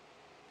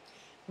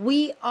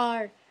 We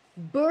are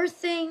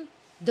birthing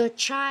the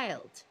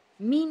child,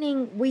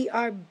 meaning we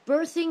are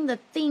birthing the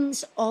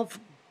things of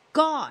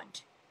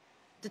God,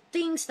 the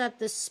things that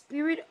the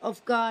Spirit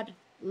of God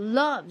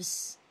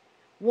loves,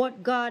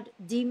 what God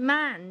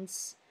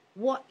demands,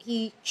 what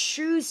He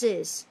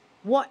chooses,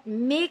 what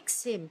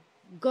makes Him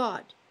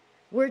God.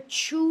 We're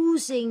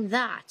choosing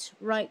that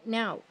right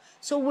now.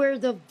 So we're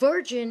the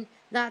virgin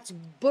that's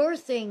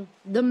birthing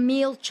the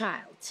male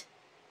child.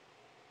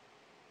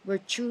 We're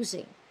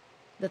choosing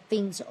the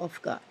things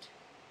of God.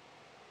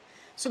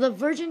 So the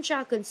virgin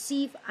shall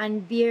conceive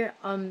and bear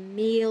a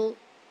male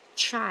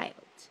child.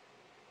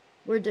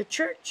 We're the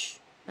church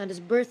that is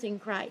birthing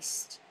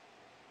Christ.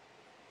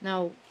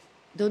 Now,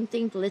 don't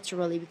think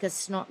literally, because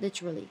it's not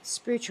literally,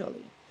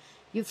 spiritually.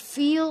 You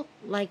feel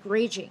like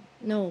raging.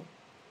 No.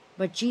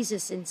 But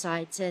Jesus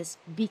inside says,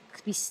 be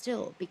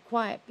still, be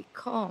quiet, be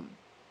calm.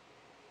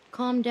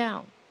 Calm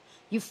down.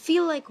 You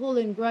feel like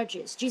holding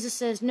grudges. Jesus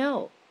says,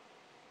 no.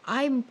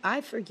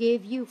 I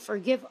forgave you.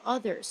 Forgive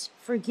others.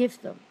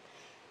 Forgive them.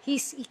 He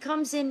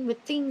comes in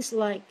with things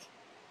like,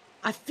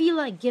 I feel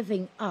like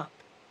giving up.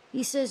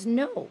 He says,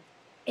 no.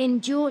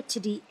 Endure to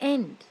the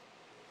end.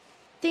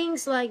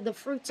 Things like the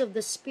fruits of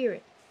the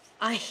Spirit.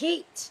 I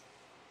hate.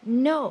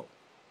 No.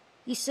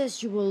 He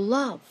says you will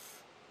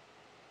love.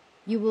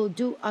 You will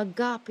do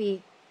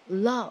agape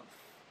love.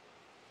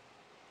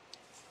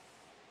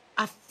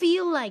 I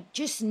feel like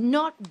just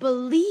not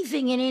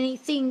believing in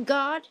anything,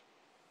 God.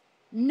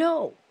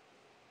 No.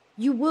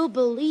 You will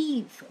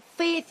believe.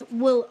 Faith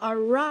will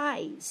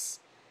arise.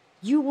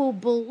 You will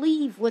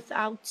believe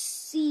without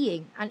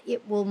seeing, and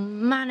it will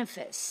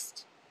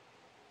manifest.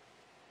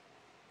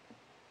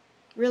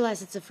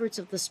 Realize it's the fruits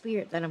of the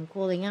Spirit that I'm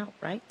calling out,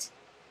 right?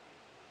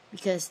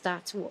 Because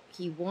that's what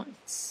He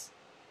wants.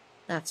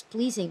 That's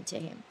pleasing to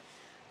Him.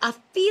 I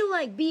feel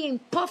like being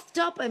puffed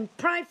up and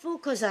prideful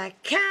because I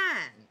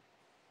can.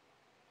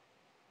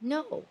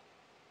 No.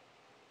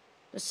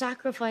 The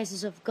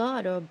sacrifices of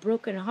God are a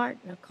broken heart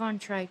and a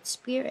contrite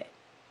spirit.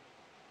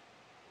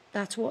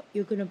 That's what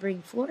you're going to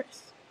bring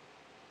forth.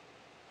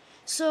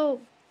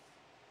 So,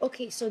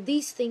 okay, so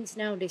these things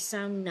now, they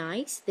sound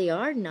nice. They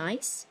are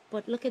nice.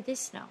 But look at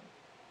this now.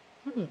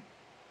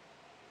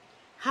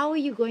 How are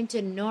you going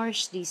to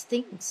nourish these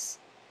things?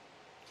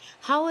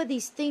 How are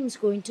these things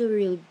going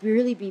to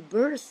really be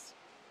birthed?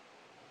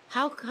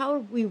 How are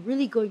we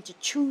really going to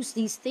choose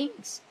these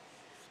things?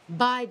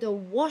 By the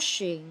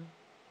washing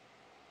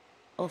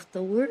of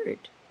the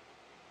Word.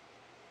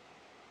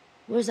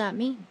 What does that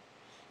mean?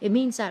 It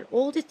means that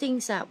all the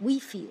things that we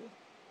feel,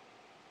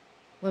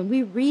 when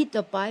we read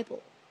the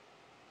Bible,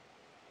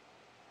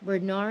 we're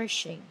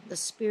nourishing the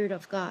Spirit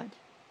of God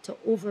to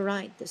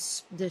override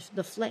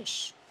the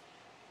flesh.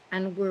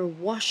 And we're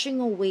washing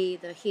away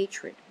the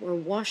hatred. We're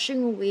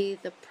washing away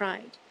the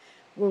pride.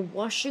 We're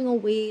washing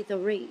away the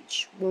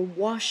rage. We're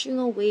washing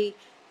away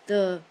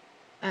the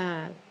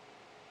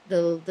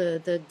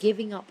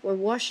giving up. We're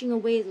washing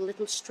away the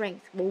little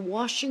strength. We're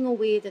washing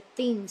away the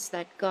things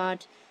that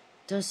God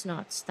does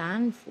not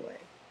stand for.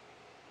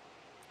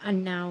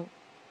 And now,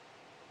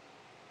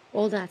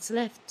 all that's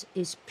left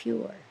is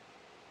pure.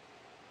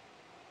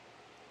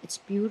 It's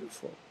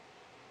beautiful.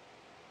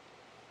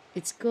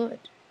 It's good.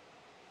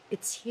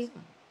 It's Him.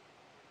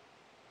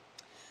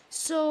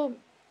 So,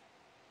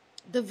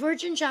 the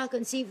virgin shall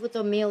conceive with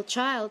a male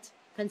child.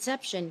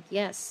 Conception,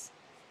 yes.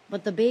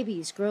 But the baby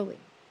is growing.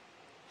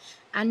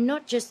 And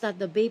not just that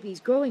the baby is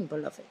growing,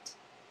 beloved.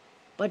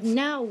 But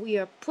now we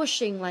are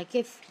pushing, like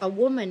if a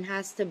woman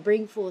has to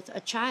bring forth a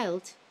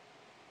child,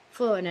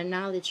 for an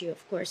analogy,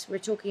 of course. We're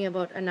talking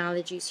about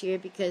analogies here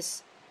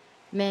because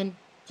men,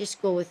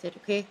 just go with it,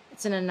 okay?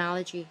 It's an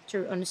analogy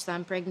to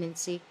understand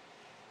pregnancy.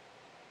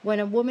 When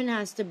a woman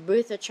has to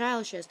birth a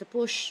child, she has to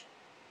push.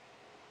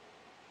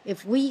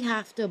 If we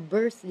have to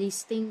birth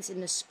these things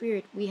in the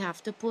spirit, we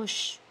have to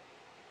push.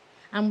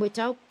 And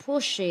without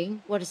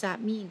pushing, what does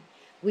that mean?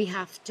 We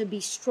have to be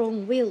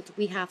strong-willed.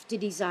 We have to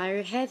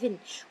desire heaven.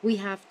 We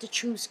have to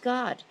choose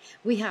God.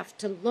 We have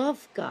to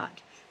love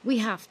God. We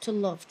have to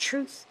love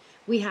truth.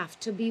 We have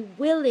to be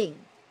willing.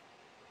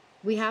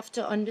 We have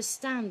to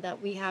understand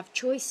that we have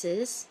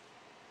choices,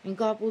 and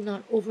God will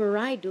not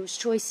override those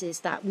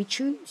choices that we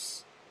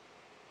choose.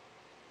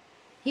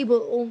 He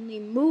will only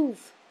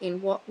move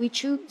in what we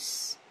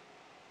choose.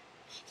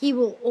 He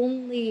will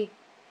only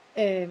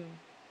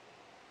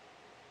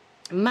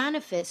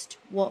manifest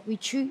what we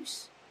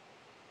choose.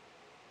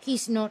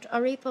 He's not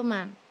a raper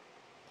man.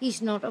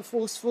 He's not a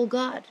forceful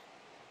God.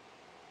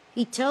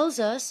 He tells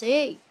us,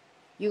 hey,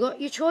 you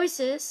got your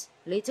choices.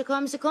 Later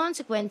comes the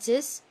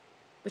consequences,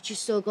 but you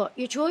still got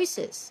your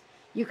choices.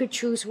 You could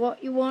choose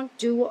what you want,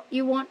 do what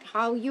you want,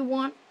 how you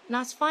want, and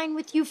that's fine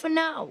with you for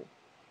now.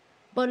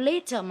 But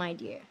later, my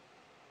dear,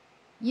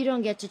 you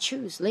don't get to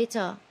choose.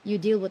 Later, you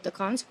deal with the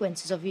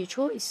consequences of your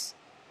choice.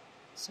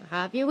 So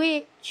have your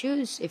way.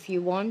 Choose. If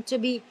you want to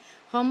be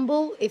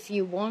humble, if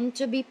you want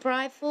to be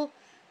prideful,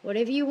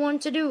 whatever you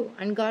want to do,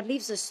 and God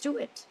leaves us to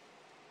it.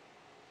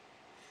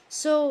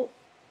 So,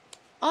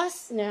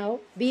 us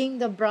now being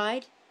the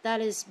bride that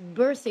is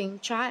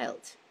birthing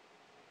child,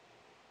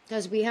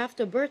 because we have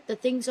to birth the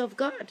things of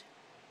God.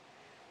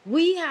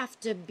 We have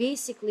to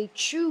basically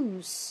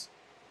choose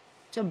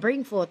to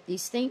bring forth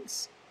these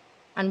things.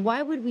 And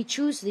why would we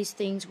choose these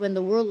things when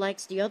the world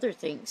likes the other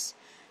things?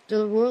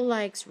 The world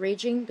likes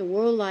raging, the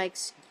world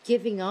likes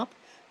giving up,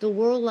 the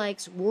world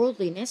likes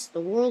worldliness, the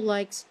world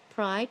likes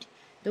pride,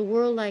 the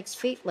world likes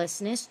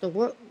faithlessness, the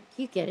world,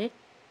 you get it.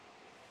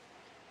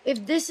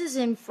 If this is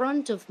in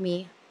front of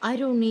me, I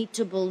don't need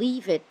to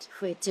believe it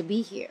for it to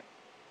be here.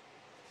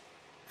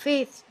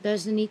 Faith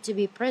doesn't need to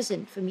be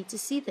present for me to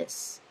see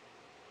this.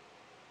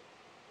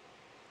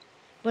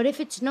 But if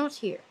it's not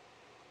here,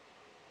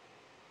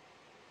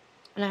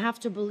 and I have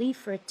to believe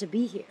for it to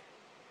be here,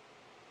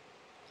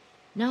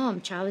 now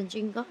I'm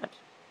challenging God.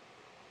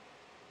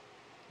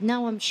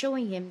 Now I'm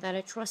showing him that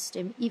I trust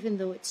him even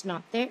though it's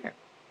not there.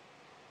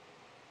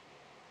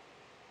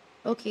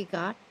 Okay,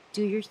 God,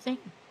 do your thing.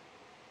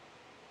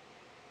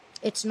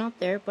 It's not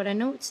there, but I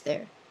know it's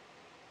there.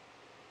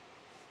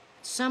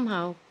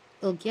 Somehow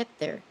it'll get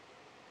there.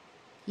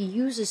 He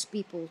uses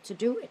people to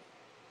do it.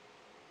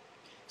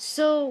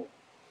 So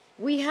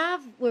we're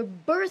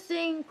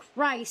birthing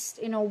Christ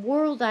in a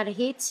world that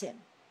hates him.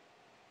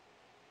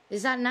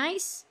 Is that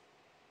nice?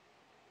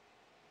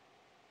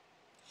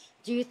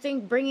 Do you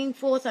think bringing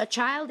forth a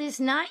child is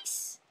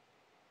nice?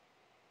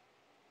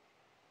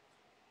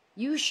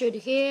 You should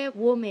hear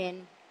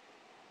women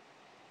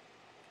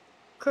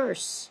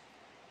curse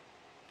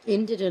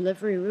in the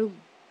delivery room.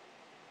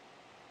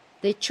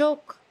 They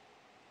choke,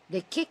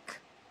 they kick,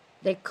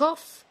 they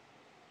cough.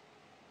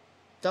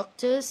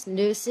 Doctors,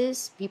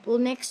 nurses, people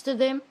next to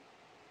them.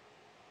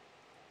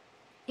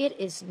 It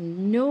is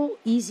no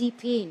easy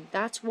pain.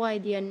 That's why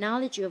the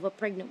analogy of a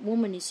pregnant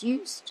woman is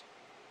used.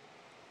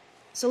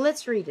 So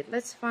let's read it.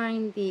 Let's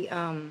find the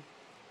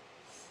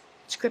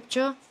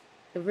scripture.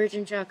 The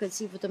virgin shall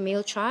conceive with a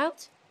male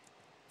child.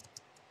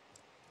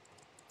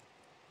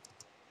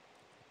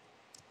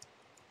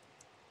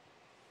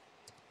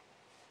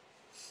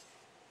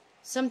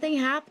 Something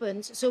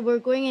happens. So we're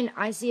going in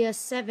Isaiah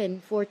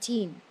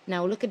 7:14.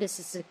 Now look at this.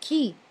 It's a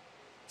key.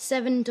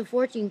 7 to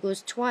 14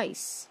 goes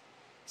twice.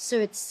 So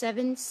it's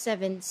 7,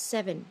 7,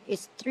 7.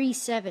 It's 3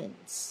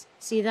 sevens.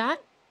 See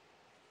that?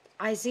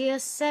 Isaiah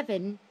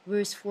 7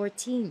 verse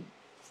 14.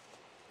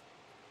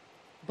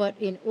 But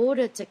in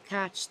order to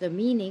catch the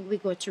meaning, we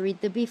got to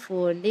read the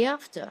before and the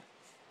after.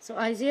 So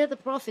Isaiah the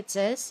prophet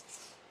says,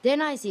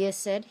 Then Isaiah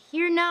said,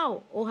 Hear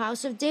now, O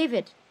house of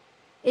David.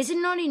 Is it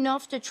not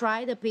enough to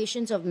try the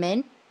patience of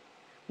men?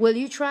 Will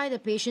you try the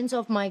patience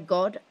of my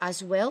God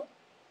as well?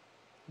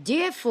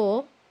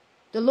 Therefore,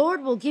 the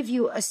Lord will give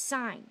you a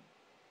sign.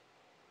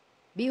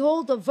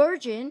 Behold, the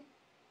virgin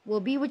will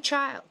be with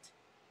child,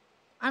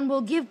 and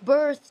will give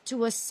birth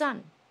to a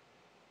son,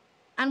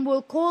 and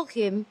will call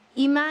him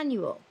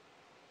Emmanuel,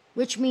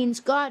 which means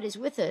God is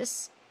with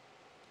us.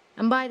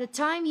 And by the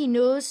time he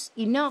knows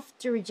enough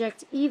to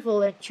reject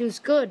evil and choose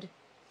good,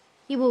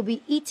 he will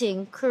be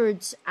eating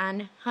curds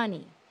and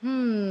honey.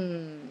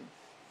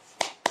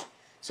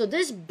 So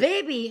this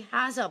baby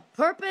has a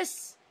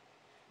purpose,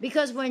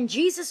 because when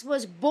Jesus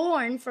was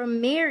born from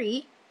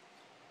Mary,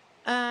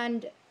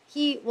 and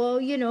he's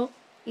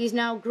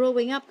now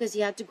growing up, because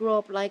he had to grow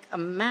up like a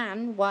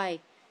man. Why?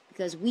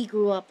 Because we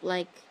grew up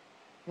like,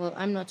 well,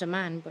 I'm not a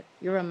man, but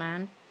you're a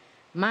man.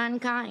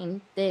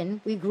 Mankind,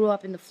 then, we grew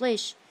up in the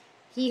flesh.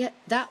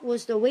 That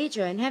was the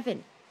wager in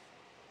heaven.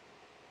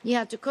 He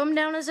had to come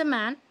down as a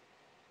man,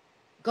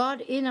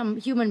 God in a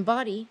human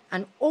body,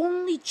 and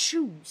only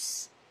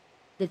choose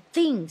the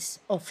things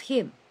of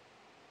him,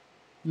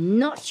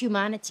 not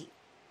humanity,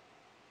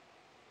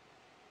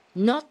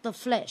 not the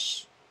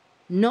flesh,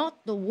 not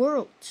the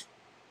world.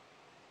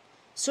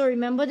 So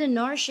remember the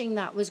nourishing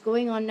that was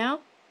going on now?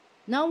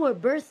 Now we're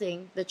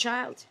birthing the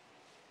child.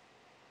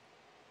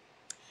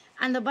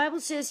 And the Bible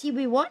says he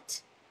be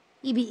what?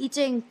 He be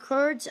eating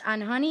curds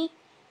and honey.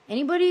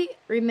 Anybody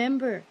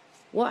remember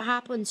what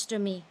happens to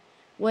me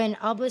when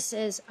Abba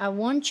says, I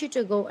want you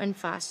to go and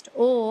fast,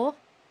 or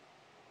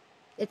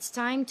it's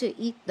time to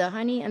eat the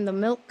honey and the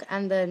milk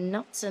and the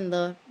nuts and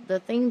the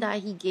thing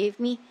that he gave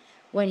me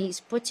when he's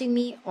putting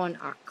me on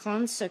a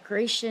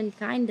consecration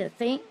kind of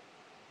thing?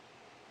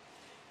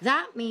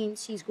 That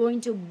means he's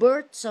going to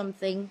birth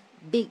something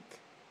big.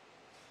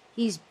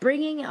 He's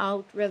bringing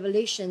out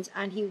revelations,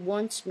 and he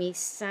wants me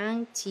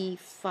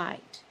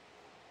sanctified,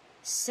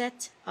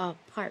 set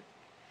apart.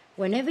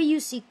 Whenever you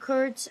see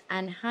curds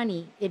and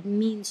honey, it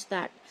means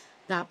that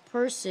that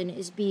person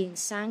is being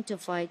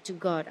sanctified to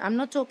God. I'm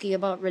not talking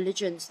about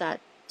religions that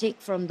take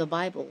from the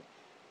Bible,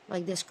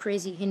 like this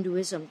crazy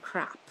Hinduism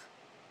crap.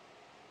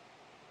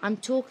 I'm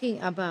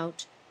talking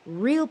about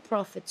real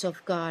prophets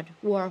of God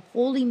who are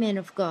holy men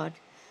of God,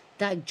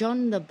 like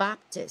John the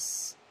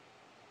Baptist.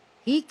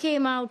 He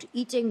came out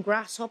eating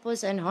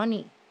grasshoppers and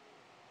honey.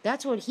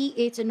 That's what he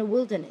ate in the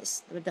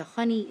wilderness. The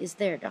honey is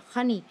there. The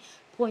honey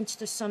points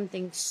to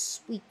something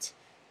sweet.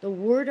 The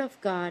Word of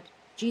God,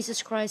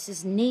 Jesus Christ,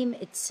 his name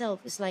itself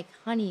is like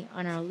honey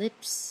on our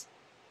lips.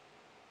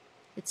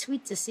 It's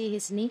sweet to say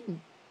his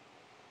name.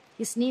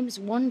 His name is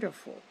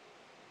wonderful.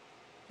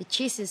 It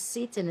chases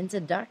Satan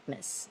into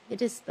darkness.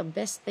 It is the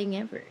best thing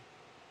ever.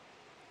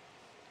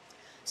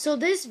 So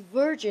this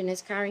virgin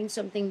is carrying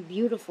something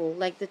beautiful,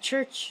 like the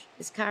church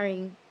is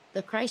carrying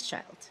the Christ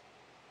child.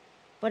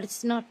 But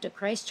it's not the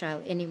Christ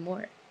child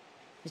anymore.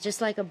 It's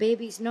just like a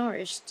baby's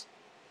nourished.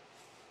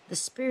 The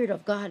Spirit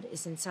of God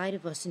is inside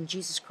of us in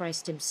Jesus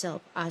Christ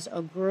himself as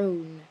a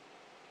grown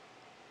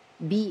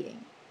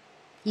being.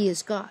 He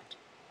is God.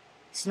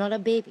 It's not a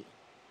baby.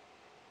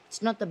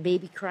 It's not the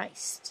baby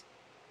Christ.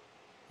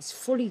 He's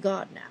fully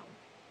God now.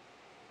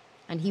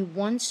 And he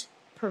wants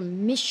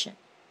permission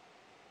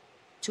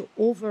to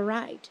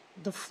override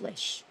the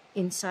flesh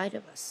inside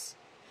of us.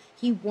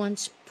 He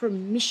wants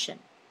permission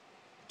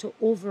to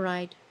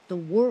override the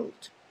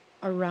world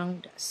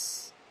around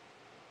us.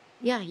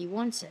 Yeah, he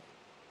wants it.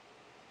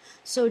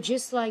 So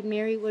just like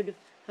Mary would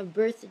have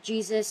birthed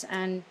Jesus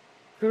and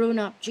grown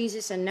up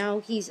Jesus, and now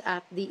he's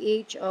at the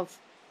age of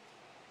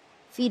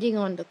feeding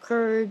on the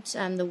curds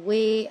and the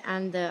whey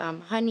and the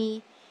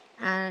honey,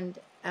 and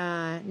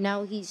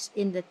now he's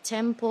in the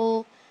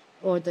temple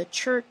or the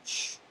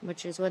church,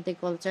 which is what they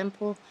call the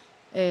temple,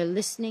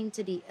 listening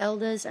to the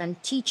elders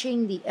and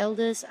teaching the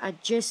elders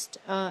at just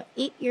 8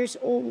 years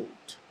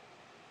old,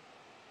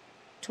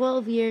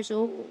 12 years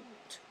old.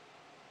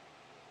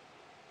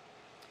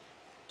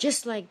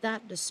 Just like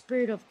that, the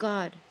Spirit of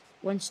God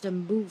wants to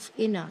move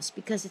in us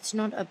because it's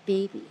not a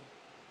baby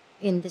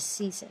in this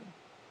season.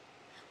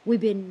 We've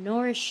been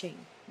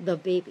nourishing the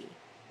baby,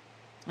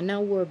 and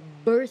now we're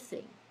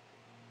birthing.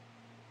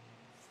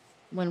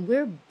 When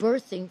we're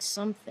birthing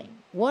something,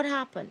 what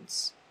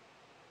happens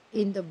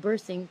in the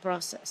birthing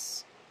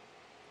process?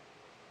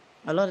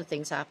 A lot of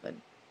things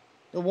happen.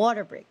 The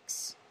water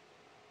breaks.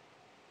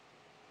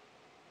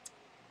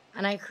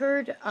 And I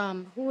heard,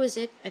 who was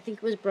it? I think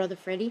it was Brother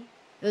Freddie.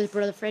 It was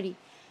Brother Freddie.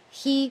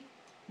 He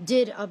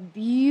did a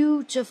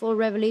beautiful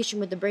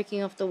revelation with the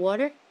breaking of the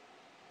water.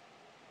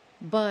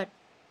 But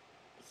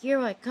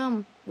here I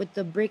come with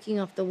the breaking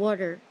of the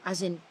water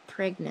as in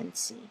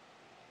pregnancy.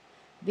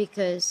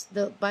 Because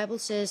the Bible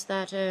says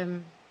that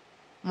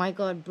my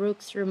God broke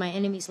through my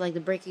enemies like the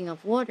breaking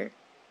of water.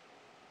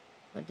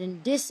 But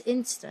in this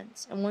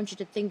instance, I want you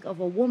to think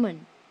of a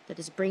woman that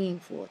is bringing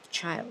forth a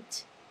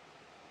child.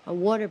 A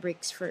water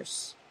breaks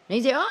first. And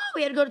you say, oh,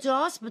 we had to go to the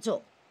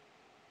hospital.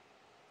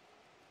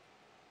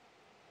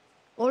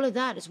 All of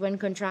that is when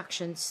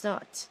contractions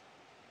start.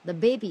 The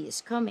baby is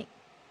coming.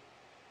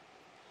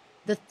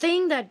 The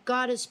thing that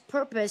God has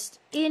purposed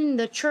in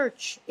the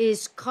church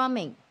is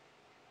coming.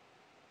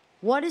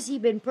 What has he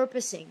been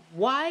purposing?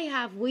 Why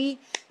have we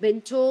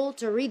been told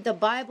to read the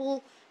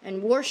Bible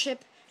and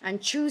worship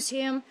and choose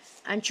him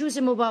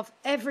above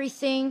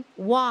everything?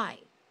 Why?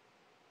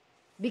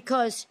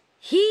 Because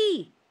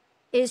he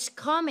is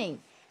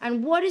coming.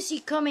 And what is he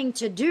coming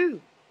to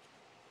do?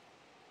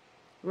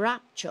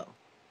 Rapture.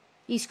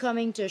 He's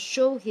coming to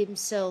show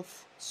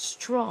himself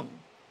strong.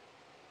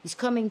 He's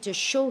coming to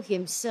show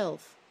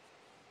himself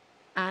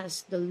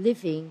as the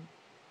living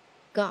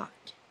God.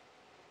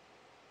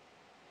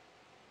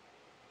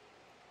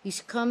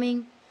 He's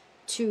coming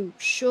to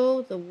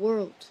show the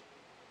world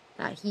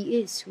that he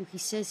is who he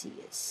says he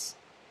is.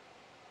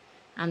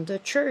 And the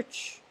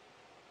church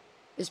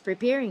is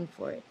preparing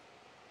for it.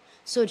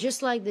 So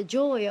just like the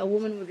joy a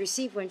woman would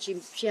receive when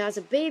she has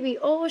a baby,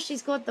 oh,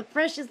 she's got the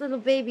precious little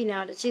baby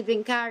now that she's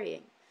been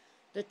carrying.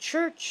 The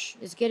church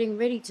is getting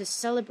ready to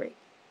celebrate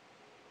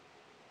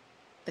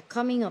the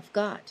coming of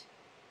God,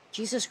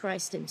 Jesus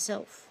Christ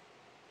himself,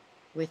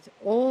 with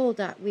all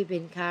that we've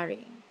been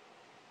carrying,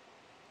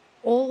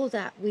 all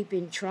that we've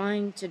been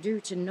trying to do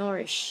to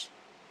nourish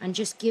and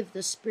just give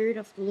the Spirit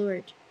of the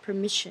Lord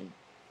permission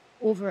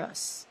over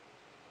us.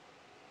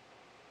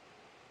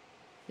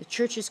 The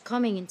church is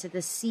coming into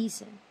the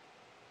season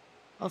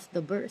of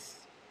the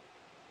birth.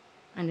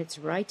 And it's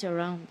right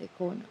around the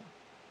corner.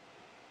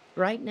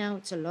 Right now,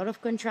 it's a lot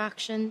of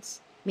contractions,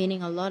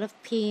 meaning a lot of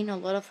pain, a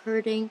lot of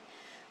hurting,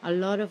 a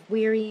lot of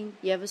wearying.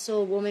 You ever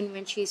saw a woman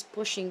when she's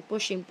pushing,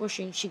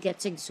 she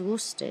gets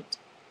exhausted.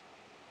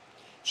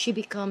 She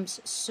becomes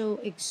so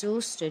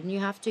exhausted, and you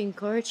have to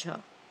encourage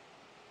her.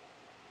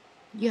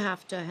 You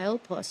have to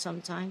help her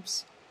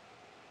sometimes.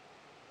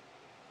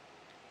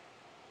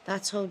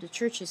 That's how the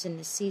church is in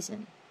this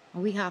season.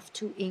 And we have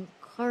to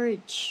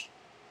encourage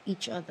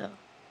each other.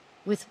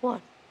 With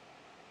what?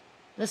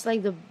 Just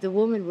like the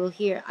woman will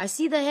hear, I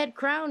see the head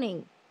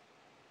crowning.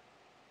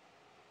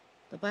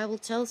 The Bible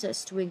tells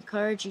us to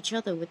encourage each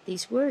other with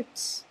these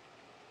words.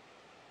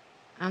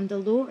 And the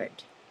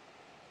Lord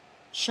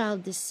shall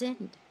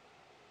descend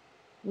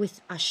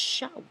with a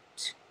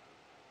shout.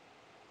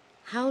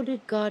 How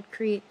did God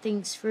create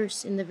things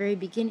first in the very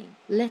beginning?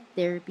 Let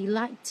there be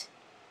light.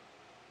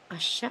 A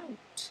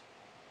shout.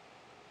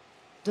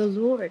 The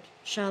Lord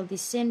shall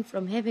descend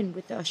from heaven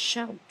with a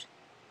shout,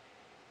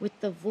 with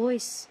the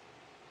voice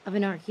of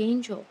an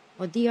archangel,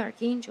 or the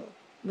archangel,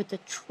 with the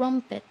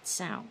trumpet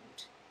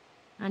sound,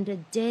 and the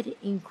dead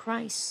in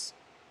Christ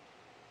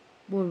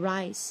will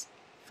rise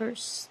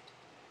first.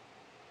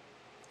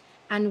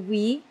 And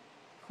we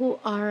who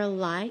are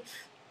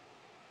alive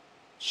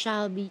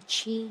shall be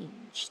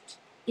changed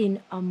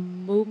in a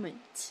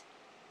moment,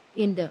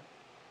 in the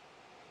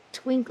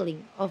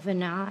twinkling of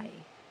an eye.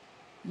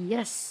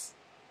 Yes,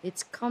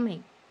 it's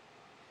coming.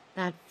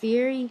 That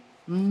very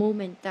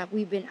moment that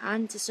we've been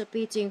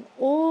anticipating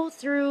all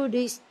through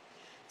these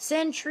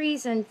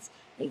centuries and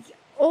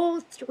all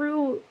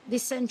through the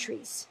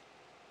centuries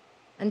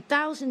and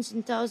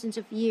thousands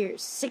of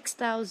years.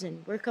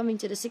 6,000. We're coming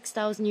to the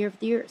 6,000 year of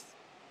the earth.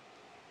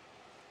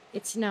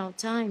 It's now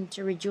time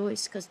to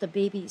rejoice because the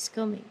baby is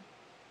coming.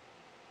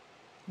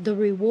 The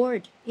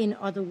reward, in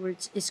other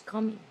words, is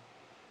coming.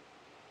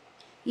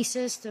 He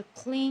says to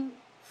cling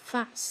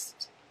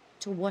fast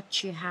to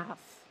what you have.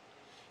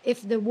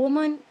 If the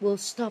woman will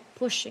stop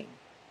pushing,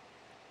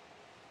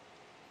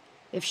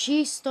 if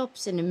she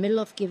stops in the middle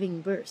of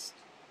giving birth,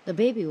 the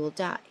baby will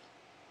die.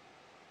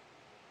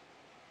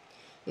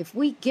 If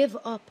we give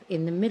up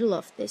in the middle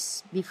of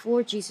this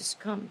before Jesus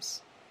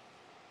comes,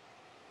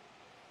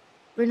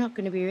 we're not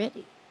going to be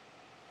ready.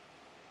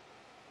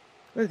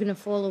 We're going to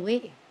fall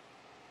away.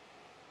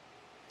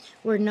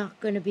 We're not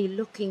going to be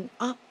looking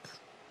up.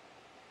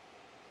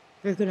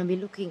 We're going to be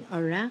looking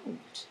around.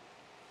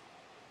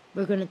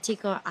 We're going to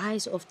take our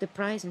eyes off the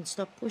prize and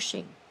stop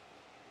pushing.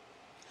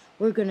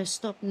 We're going to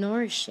stop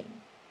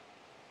nourishing.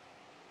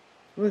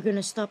 We're going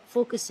to stop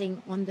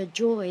focusing on the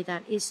joy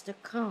that is to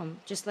come,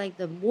 just like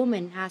the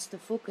woman has to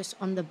focus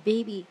on the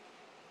baby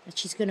that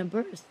she's going to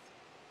birth.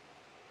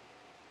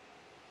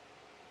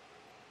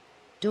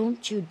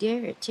 Don't you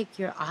dare take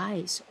your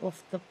eyes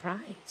off the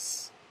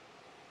prize.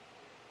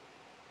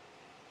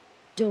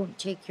 Don't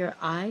take your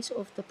eyes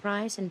off the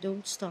prize and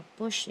don't stop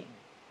pushing.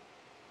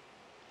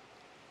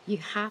 You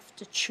have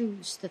to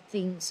choose the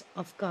things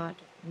of God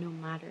no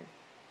matter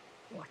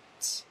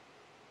what.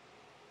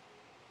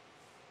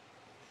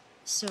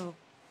 So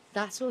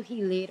that's what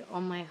he laid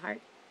on my heart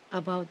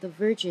about the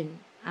virgin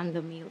and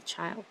the male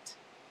child.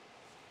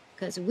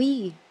 Because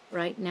we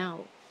right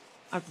now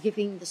are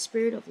giving the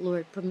Spirit of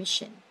Lord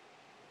permission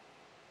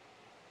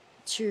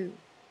to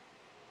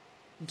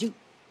do,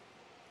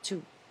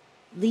 to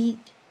lead,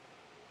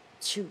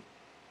 to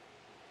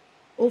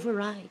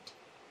override,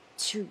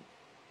 to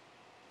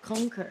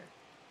conquer,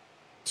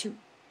 to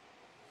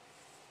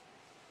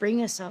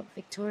bring us out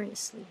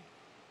victoriously.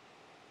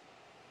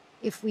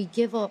 If we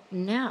give up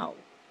now,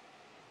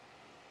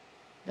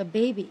 the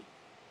baby's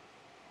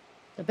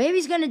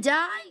going to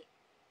die.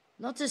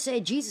 Not to say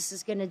Jesus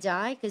is going to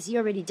die, because he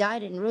already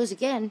died and rose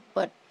again,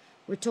 but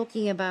we're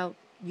talking about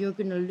you're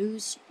going to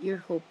lose your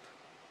hope.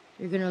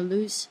 You're going to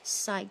lose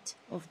sight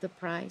of the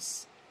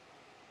prize.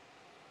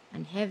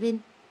 And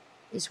heaven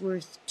is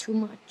worth too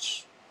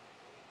much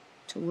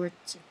to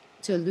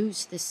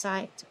lose the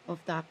sight of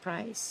that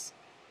prize.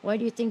 Why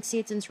do you think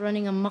Satan's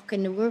running amok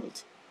in the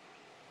world?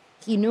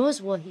 He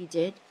knows what he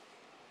did.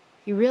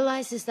 He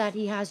realizes that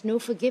he has no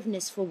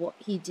forgiveness for what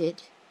he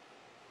did.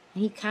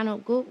 And he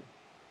cannot go.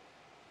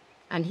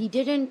 And he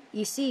didn't,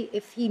 you see,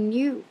 if he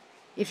knew,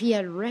 if he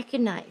had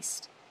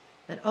recognized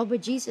that Abba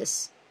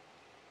Jesus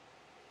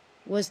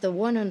was the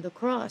one on the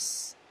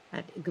cross,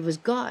 that it was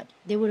God,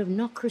 they would have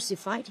not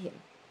crucified him.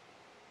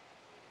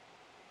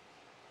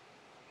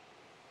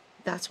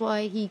 That's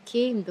why he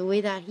came the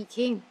way that he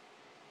came.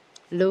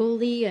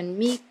 Lowly and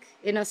meek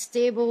in a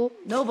stable.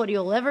 Nobody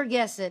will ever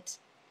guess it.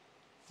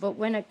 But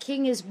when a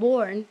king is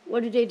born,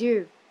 what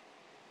do?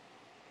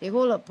 They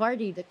hold a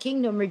party. The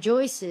kingdom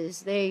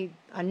rejoices. They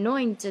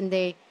anoint and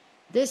they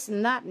this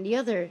and that and the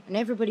other. And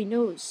everybody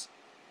knows.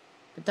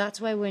 But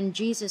that's why when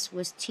Jesus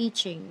was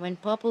teaching, when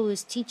Papa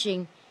was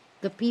teaching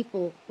the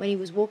people, when he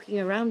was walking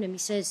around them, he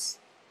says,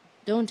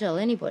 don't tell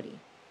anybody.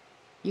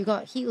 You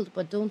got healed,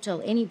 but don't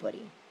tell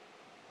anybody.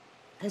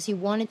 Because he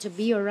wanted to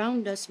be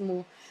around us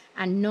more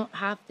and not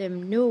have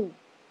them know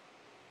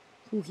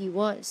who he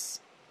was,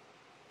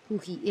 who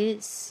he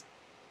is,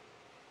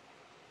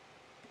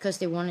 because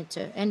they wanted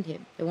to end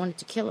him. They wanted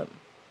to kill him.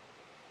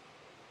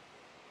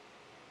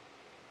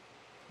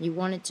 You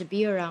wanted to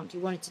be around. You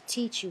wanted to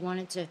teach. You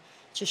wanted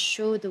to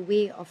show the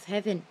way of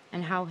heaven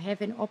and how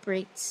heaven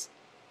operates.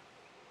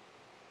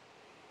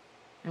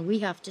 And we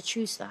have to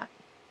choose that.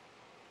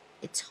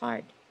 It's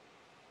hard.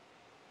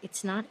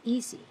 It's not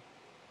easy.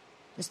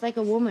 It's like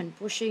a woman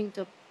pushing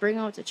to bring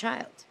out a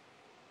child.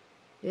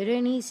 It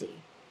ain't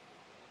easy.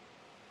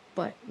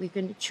 But we're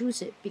going to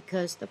choose it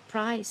because the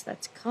prize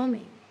that's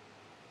coming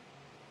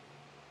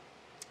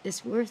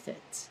is worth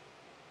it.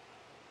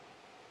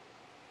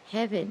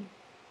 Heaven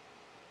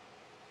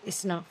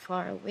is not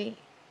far away.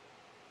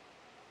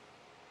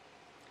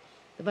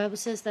 The Bible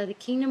says that the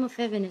kingdom of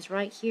heaven is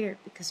right here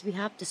because we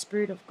have the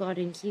Spirit of God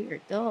in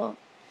here. Duh.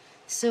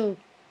 So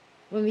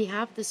when we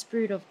have the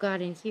Spirit of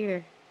God in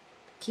here,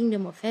 the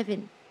kingdom of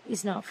heaven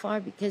is not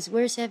far, because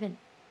where's heaven?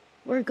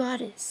 Where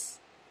God is.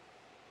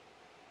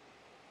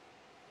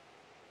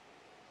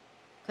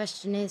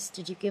 Question is,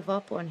 did you give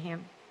up on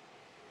him?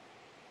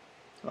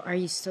 Or are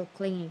you still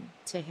clinging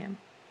to him?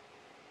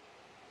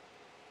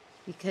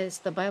 Because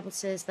the Bible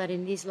says that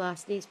in these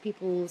last days,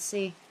 people will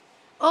say,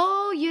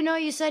 oh,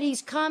 you said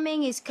he's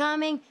coming, he's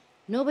coming.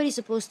 Nobody's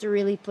supposed to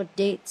really put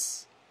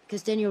dates,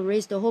 because then you'll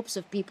raise the hopes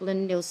of people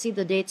and they'll see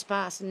the dates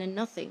pass and then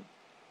nothing.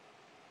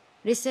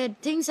 They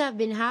said things have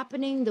been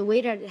happening the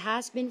way that it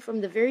has been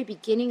from the very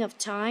beginning of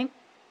time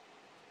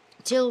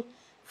till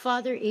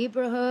Father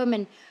Abraham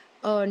and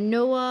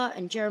Noah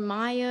and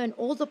Jeremiah and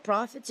all the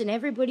prophets, and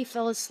everybody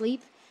fell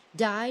asleep,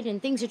 died,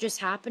 and things are just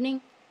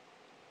happening.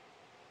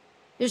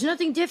 There's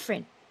nothing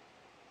different.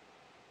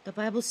 The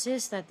Bible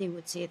says that they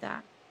would say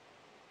that.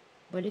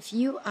 But if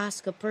you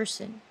ask a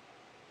person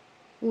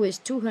who is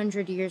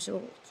 200 years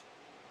old,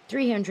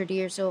 300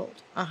 years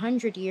old,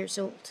 100 years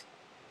old,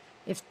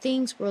 if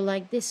things were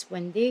like this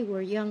when they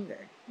were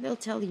younger, they'll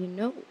tell you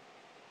no.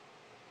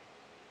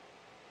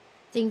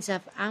 Things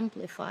have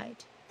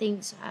amplified.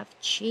 Things have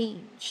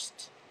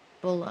changed,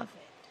 beloved.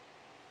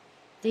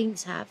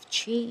 Things have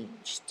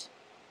changed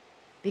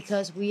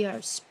because we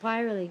are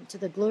spiraling to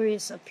the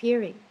glorious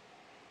appearing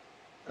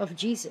of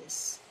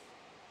Jesus.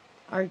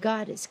 Our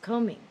God is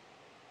coming.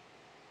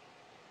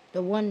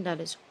 The one that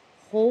is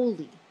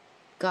holy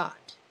God.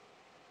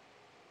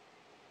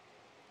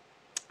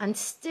 And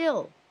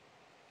still,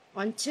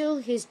 until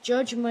his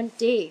judgment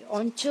day,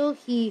 until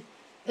he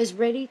is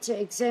ready to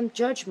exempt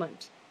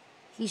judgment,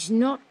 he's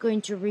not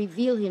going to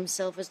reveal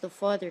himself as the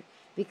Father,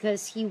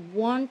 because he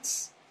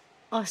wants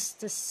us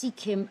to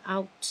seek him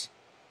out.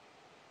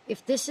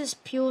 If this is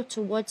pure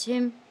towards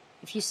him,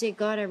 if you say,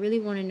 God, I really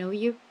want to know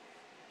you,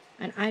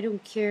 and I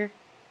don't care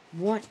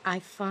what I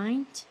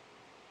find,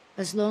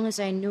 as long as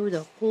I know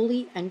the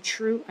holy and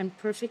true and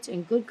perfect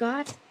and good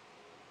God,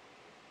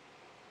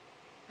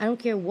 I don't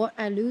care what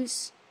I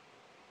lose,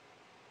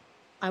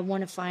 I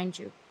want to find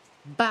you.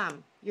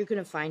 Bam! You're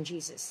going to find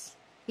Jesus.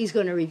 He's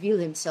going to reveal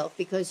himself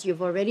because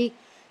you've already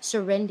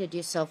surrendered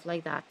yourself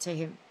like that to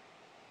him.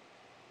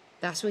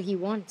 That's what he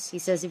wants. He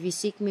says, if you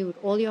seek me with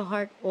all your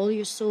heart, all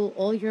your soul,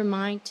 all your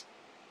mind,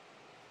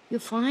 you'll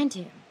find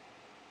him.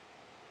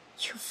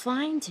 You'll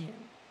find him.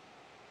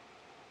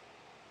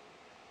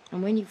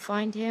 And when you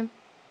find him,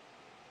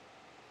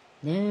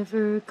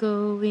 never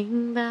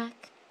going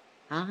back.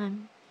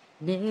 I'm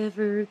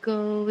never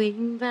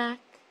going back.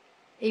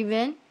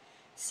 Amen?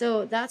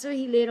 So that's what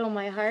he laid on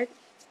my heart,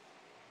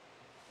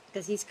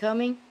 because he's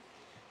coming,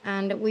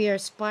 and we are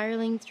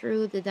spiraling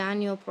through the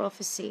Daniel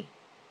prophecy.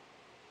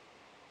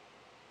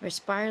 We're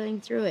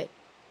spiraling through it.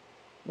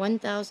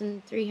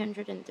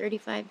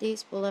 1,335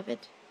 days, beloved.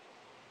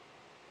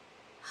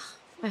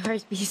 My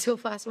heart's beating so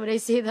fast when I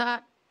say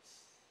that.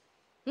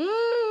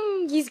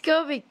 He's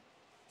coming.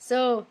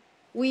 So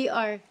we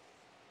are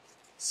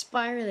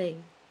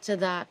spiraling to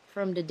that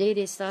from the day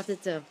they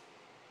started to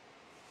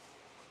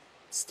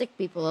stick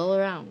people all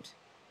around.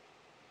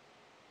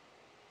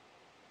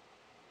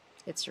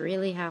 It's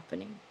really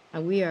happening,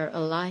 and we are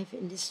alive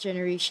in this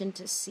generation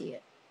to see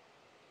it.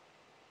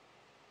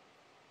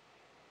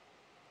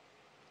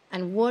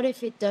 And what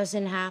if it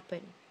doesn't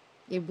happen?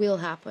 It will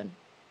happen,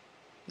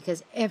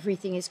 because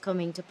everything is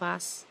coming to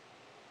pass.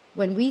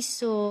 When we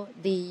saw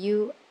the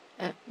you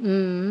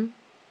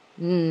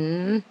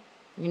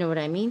know what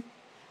I mean?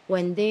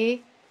 When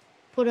they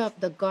put up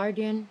the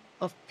guardian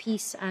of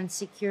peace and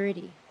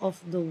security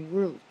of the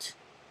world,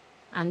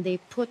 and they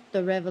put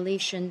the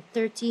Revelation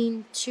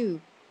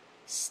 13:2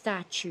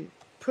 statue,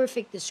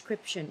 perfect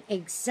description,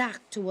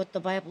 exact to what the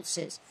Bible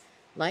says,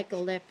 like a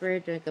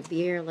leopard, like a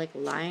bear, like a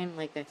lion,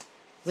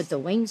 with the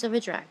wings of a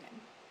dragon.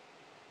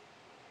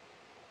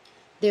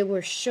 They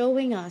were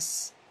showing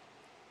us,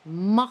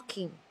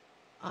 mocking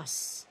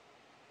us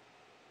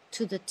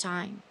to the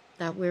time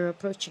that we're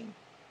approaching.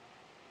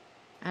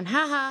 And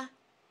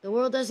the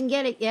world doesn't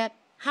get it yet.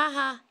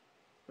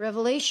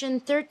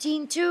 Revelation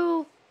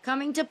 13:2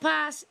 coming to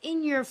pass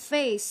in your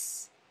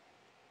face.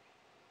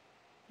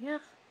 Yeah.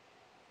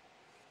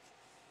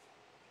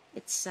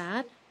 It's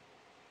sad.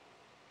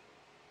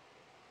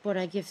 But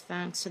I give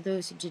thanks to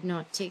those who did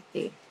not take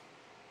thee,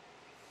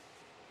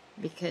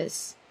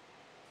 because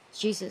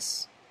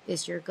Jesus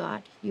is your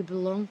God. You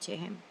belong to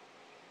him.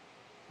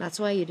 That's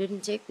why you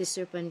didn't take the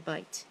serpent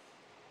bite.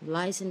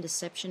 Lies and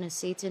deception of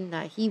Satan,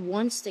 that he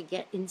wants to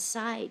get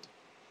inside,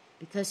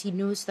 because he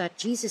knows that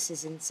Jesus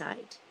is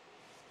inside.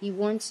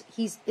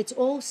 It's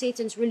all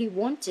Satan's really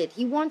wanted.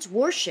 He wants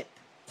worship.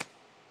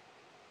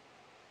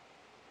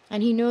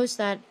 And he knows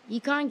that he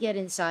can't get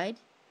inside,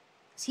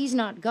 because he's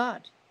not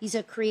God. He's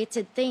a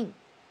created thing.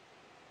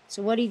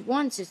 So what he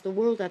wants is the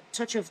world at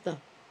touch of the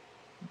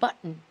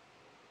button.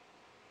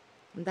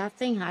 And that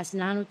thing has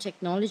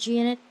nanotechnology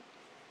in it.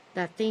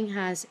 That thing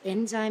has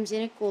enzymes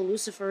in it called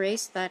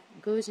luciferase that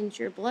goes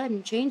into your blood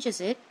and changes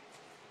it.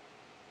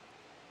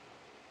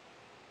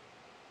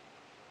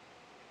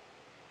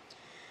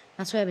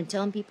 That's why I've been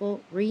telling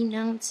people,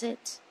 renounce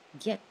it.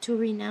 Get to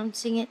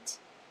renouncing it.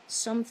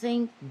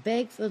 Something,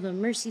 beg for the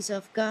mercies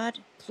of God,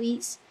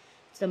 please.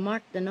 It's the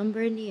mark, the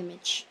number, and the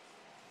image.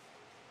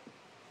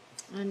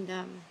 And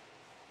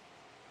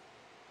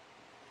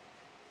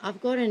I've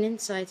got an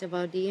insight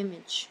about the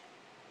image.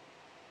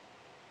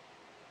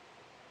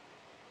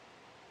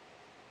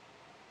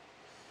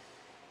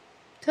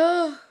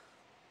 Oh,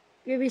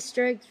 give me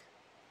strength.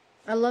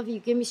 I love you.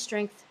 Give me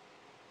strength.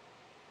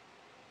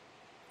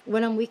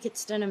 When I'm weak,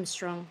 it's then I'm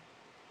strong.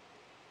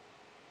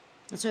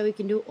 That's why we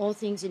can do all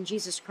things in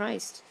Jesus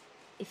Christ.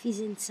 If he's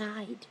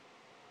inside.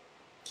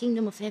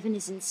 Kingdom of heaven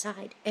is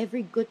inside.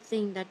 Every good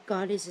thing that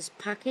God is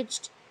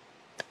packaged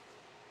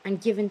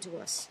and given to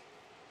us.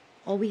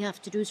 All we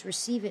have to do is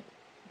receive it.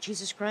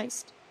 Jesus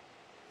Christ.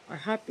 Our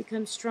heart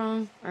becomes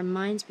strong. Our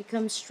minds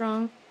become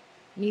strong.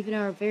 And even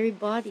our very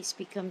bodies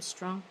become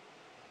strong.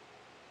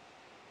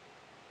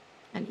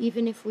 And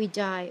even if we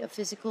die a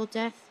physical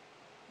death,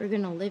 we're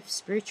going to live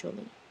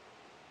spiritually.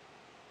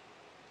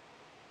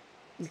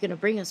 He's going to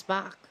bring us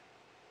back.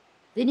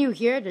 Then you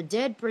hear the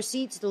dead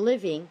precedes the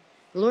living.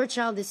 The Lord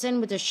shall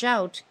descend with a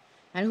shout.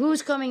 And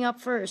who's coming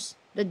up first?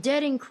 The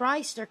dead in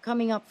Christ are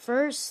coming up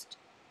first.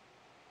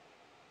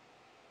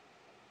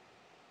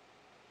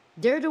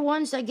 They're the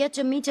ones that get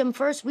to meet him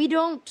first. We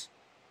don't.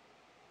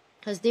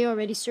 Because they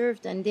already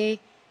served and they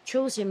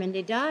chose him and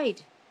they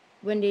died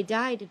when they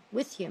died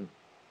with him.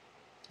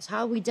 Because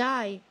how we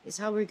die is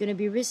how we're going to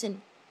be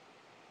risen.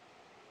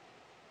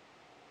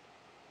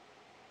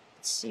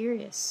 It's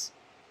serious.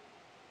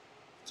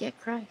 Get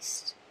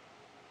Christ.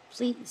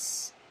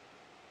 Please.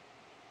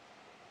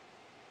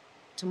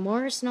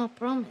 Tomorrow's not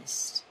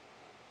promised.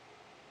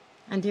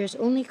 And there's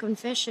only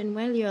confession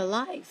while you're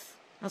alive.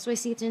 That's why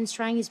Satan's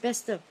trying his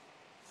best to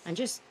and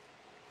just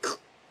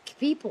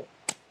people.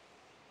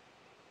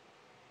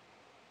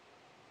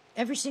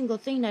 Every single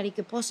thing that he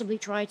could possibly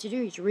try to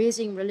do. He's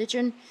raising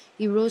religion.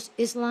 He rose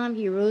Islam.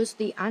 He rose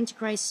the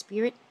Antichrist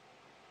spirit.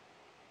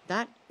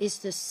 That is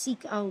to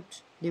seek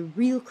out the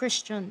real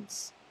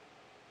Christians.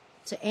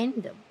 To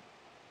end them.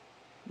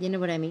 You know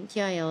what I mean?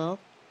 K-I-L-L.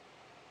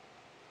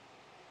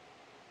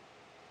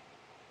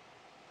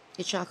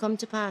 It shall come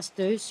to pass,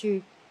 those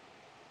who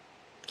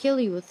kill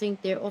you will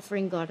think they're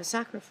offering God a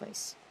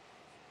sacrifice.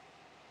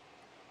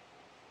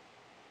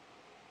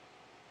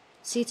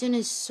 Satan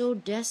is so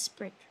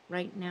desperate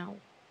right now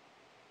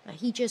that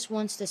he just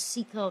wants to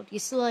seek out. You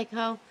see, like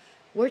how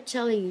we're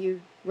telling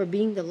you we're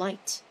being the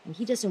light, and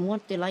he doesn't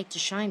want the light to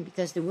shine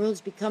because the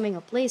world's becoming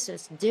a place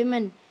that's dim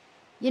and,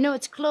 you know,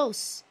 it's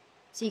close.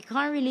 So you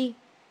can't really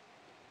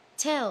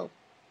tell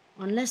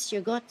unless you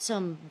got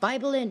some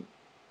Bible in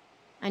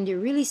and you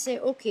really say,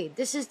 okay,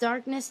 this is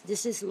darkness,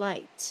 this is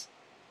light.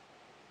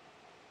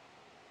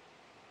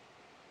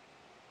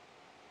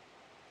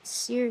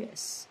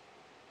 Serious.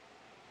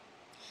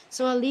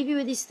 So I'll leave you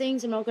with these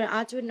things. I'm not going to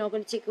add to it. I'm not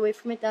going to take away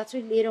from it. That's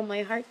what laid on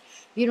my heart.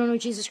 If you don't know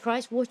Jesus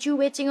Christ, what you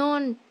waiting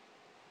on?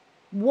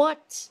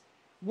 What?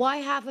 Why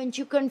haven't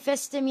you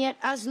confessed him yet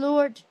as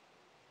Lord?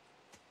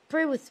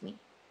 Pray with me.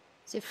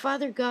 Say,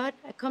 Father God,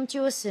 I come to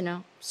you a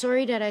sinner.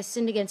 Sorry that I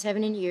sinned against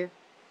heaven and you.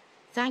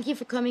 Thank you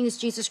for coming as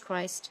Jesus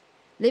Christ.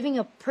 Living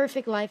a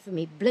perfect life for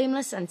me.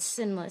 Blameless and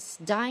sinless.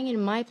 Dying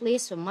in my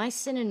place for my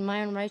sin and my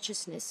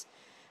unrighteousness.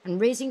 And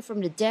raising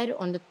from the dead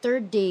on the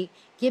third day,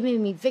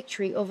 giving me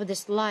victory over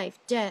this life,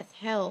 death,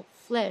 hell,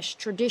 flesh,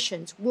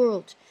 traditions,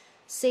 world,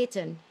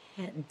 Satan,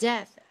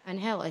 death, and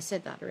hell. I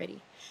said that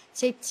already.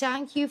 Say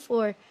thank you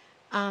for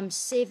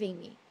saving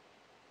me.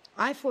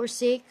 I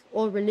forsake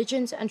all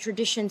religions and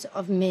traditions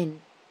of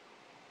men.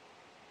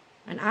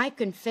 And I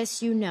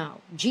confess you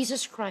now,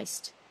 Jesus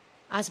Christ,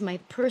 as my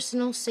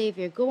personal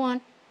Savior. Go on,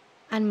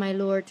 and my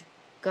Lord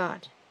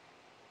God.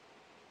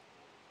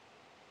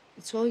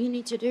 That's all you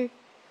need to do.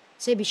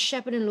 Say, be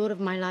shepherd and Lord of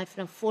my life,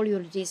 and I'll follow you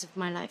all the days of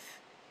my life.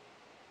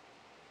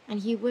 And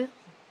he will.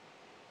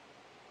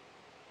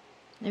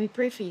 Let me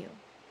pray for you.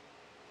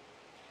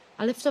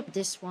 I lift up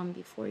this one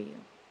before you.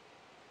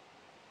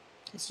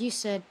 As you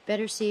said,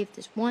 better save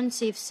this one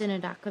saved sinner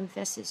that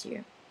confesses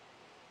you.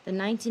 The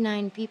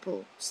 99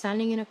 people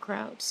standing in a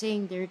crowd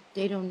saying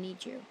they don't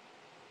need you.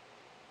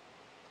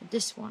 But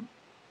this one.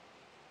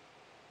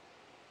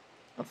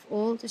 of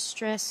all the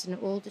stress and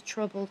all the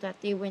trouble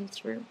that they went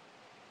through.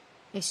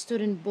 They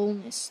stood in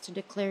boldness to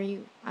declare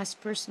you as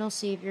personal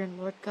Savior and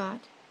Lord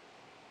God.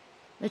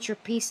 Let your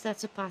peace that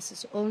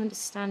surpasses all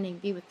understanding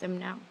be with them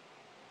now.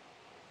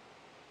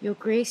 Your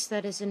grace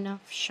that is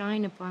enough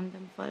shine upon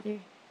them, Father.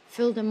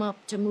 Fill them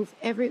up to move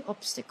every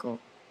obstacle.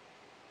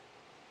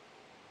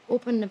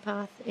 Open the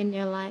path in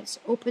their lives.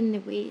 Open the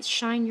ways.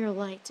 Shine your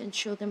light and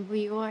show them who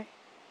you are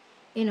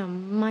in a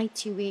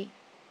mighty way.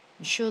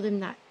 And show them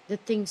that the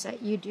things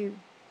that you do,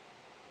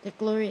 they're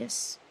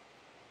glorious.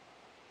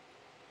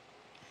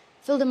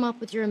 Fill them up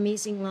with your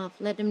amazing love.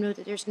 Let them know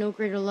that there's no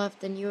greater love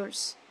than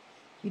yours.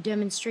 You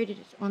demonstrated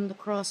it on the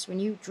cross when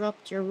you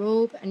dropped your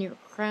robe and your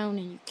crown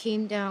and you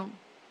came down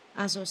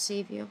as our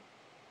Savior.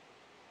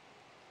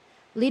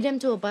 Lead them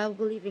to a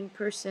Bible-believing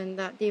person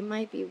that they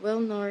might be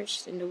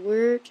well-nourished in the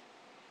Word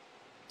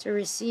to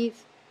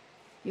receive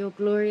your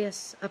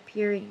glorious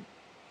appearing.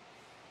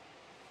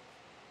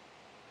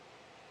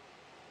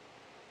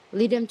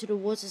 Lead them to the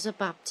waters of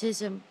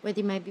baptism, where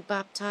they might be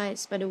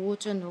baptized by the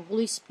water and the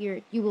Holy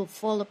Spirit. You will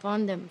fall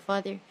upon them,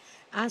 Father,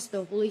 as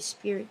the Holy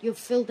Spirit. You'll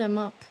fill them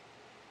up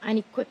and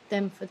equip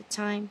them for the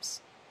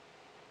times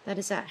that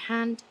is at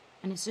hand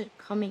and is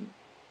coming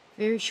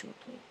very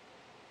shortly.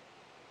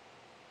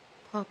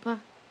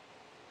 Papa,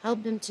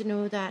 help them to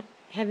know that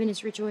heaven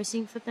is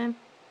rejoicing for them.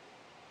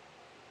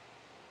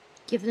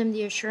 Give them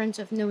the assurance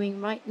of knowing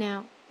right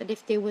now that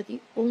if they were the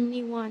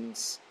only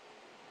ones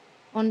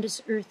on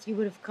this earth, you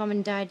would have come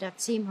and died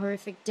that same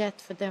horrific death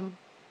for them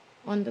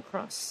on the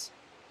cross.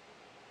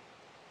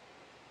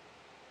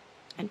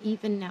 And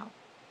even now,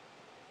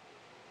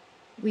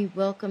 we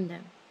welcome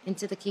them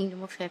into the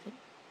kingdom of heaven.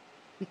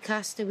 We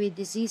cast away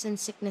disease and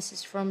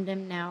sicknesses from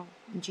them now,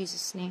 in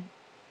Jesus' name.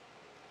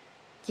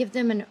 Give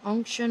them an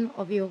unction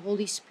of your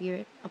Holy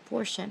Spirit, a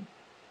portion,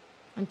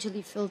 until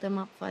you fill them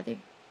up, Father,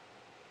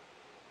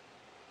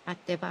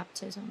 at their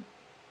baptism.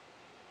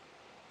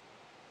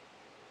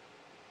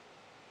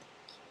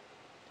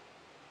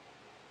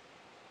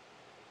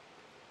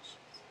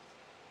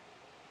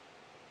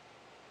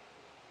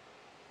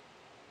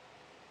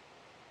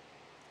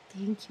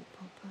 Thank you,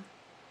 Papa.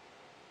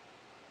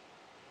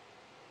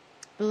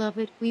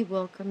 Beloved, we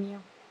welcome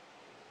you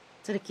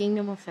to the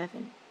kingdom of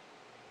heaven.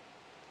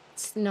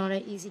 It's not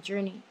an easy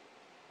journey.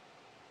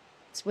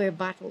 It's where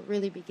battle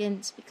really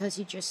begins because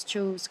you just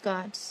chose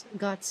God's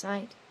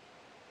side.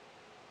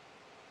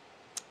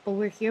 But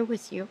we're here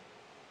with you.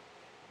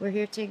 We're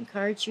here to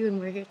encourage you and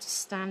we're here to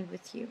stand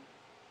with you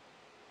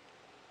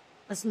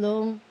as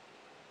long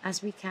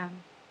as we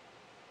can.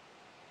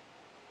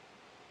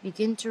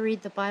 Begin to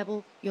read the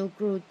Bible. You'll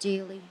grow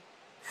daily.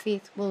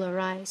 Faith will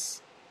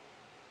arise.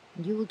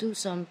 And you will do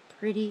some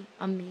pretty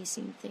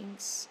amazing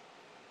things.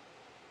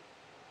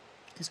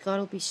 Because God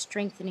will be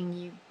strengthening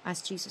you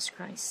as Jesus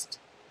Christ.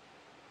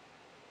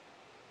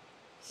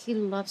 He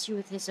loves you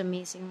with His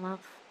amazing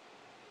love.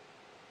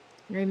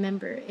 And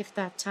remember, if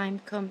that time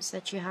comes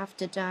that you have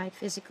to die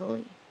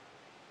physically,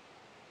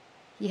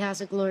 He has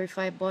a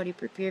glorified body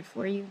prepared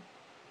for you.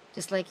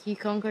 Just like He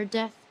conquered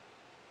death,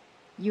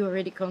 you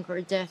already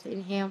conquered death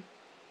in Him.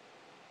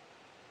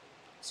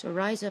 So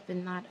rise up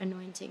in that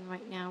anointing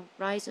right now.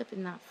 Rise up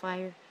in that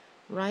fire.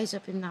 Rise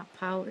up in that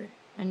power.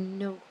 And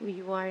know who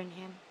you are in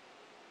Him.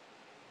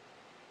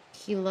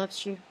 He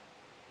loves you.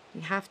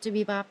 You have to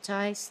be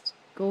baptized.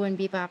 Go and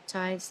be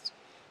baptized.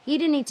 He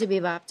didn't need to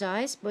be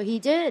baptized, but He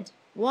did.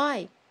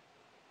 Why?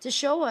 To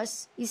show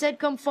us. He said,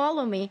 come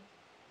follow me.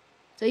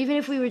 So even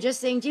if we were just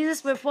saying,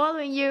 Jesus, we're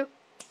following you.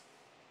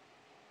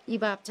 He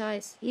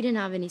baptized. He didn't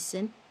have any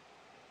sin.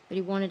 But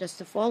He wanted us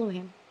to follow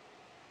Him.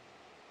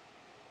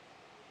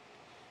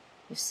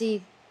 You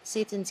see,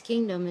 Satan's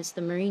kingdom is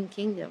the marine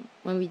kingdom.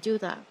 When we do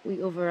that,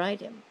 we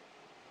override him.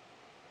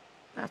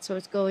 That's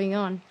what's going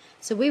on.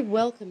 So we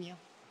welcome you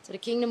to the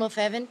kingdom of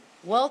heaven.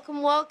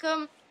 Welcome,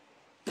 welcome.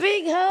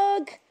 Big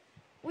hug.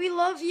 We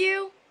love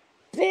you.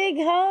 Big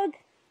hug.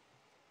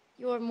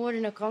 You are more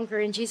than a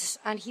conqueror in Jesus,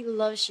 and He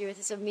loves you with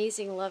His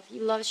amazing love.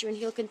 He loves you, and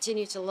He'll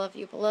continue to love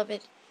you,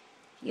 beloved.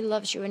 He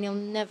loves you, and He'll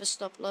never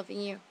stop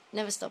loving you.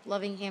 Never stop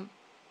loving Him.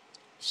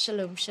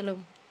 Shalom,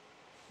 shalom.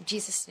 In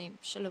Jesus' name,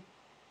 shalom.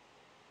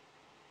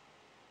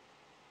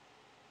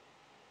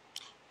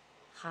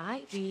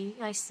 Hi, V.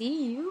 I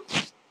see you.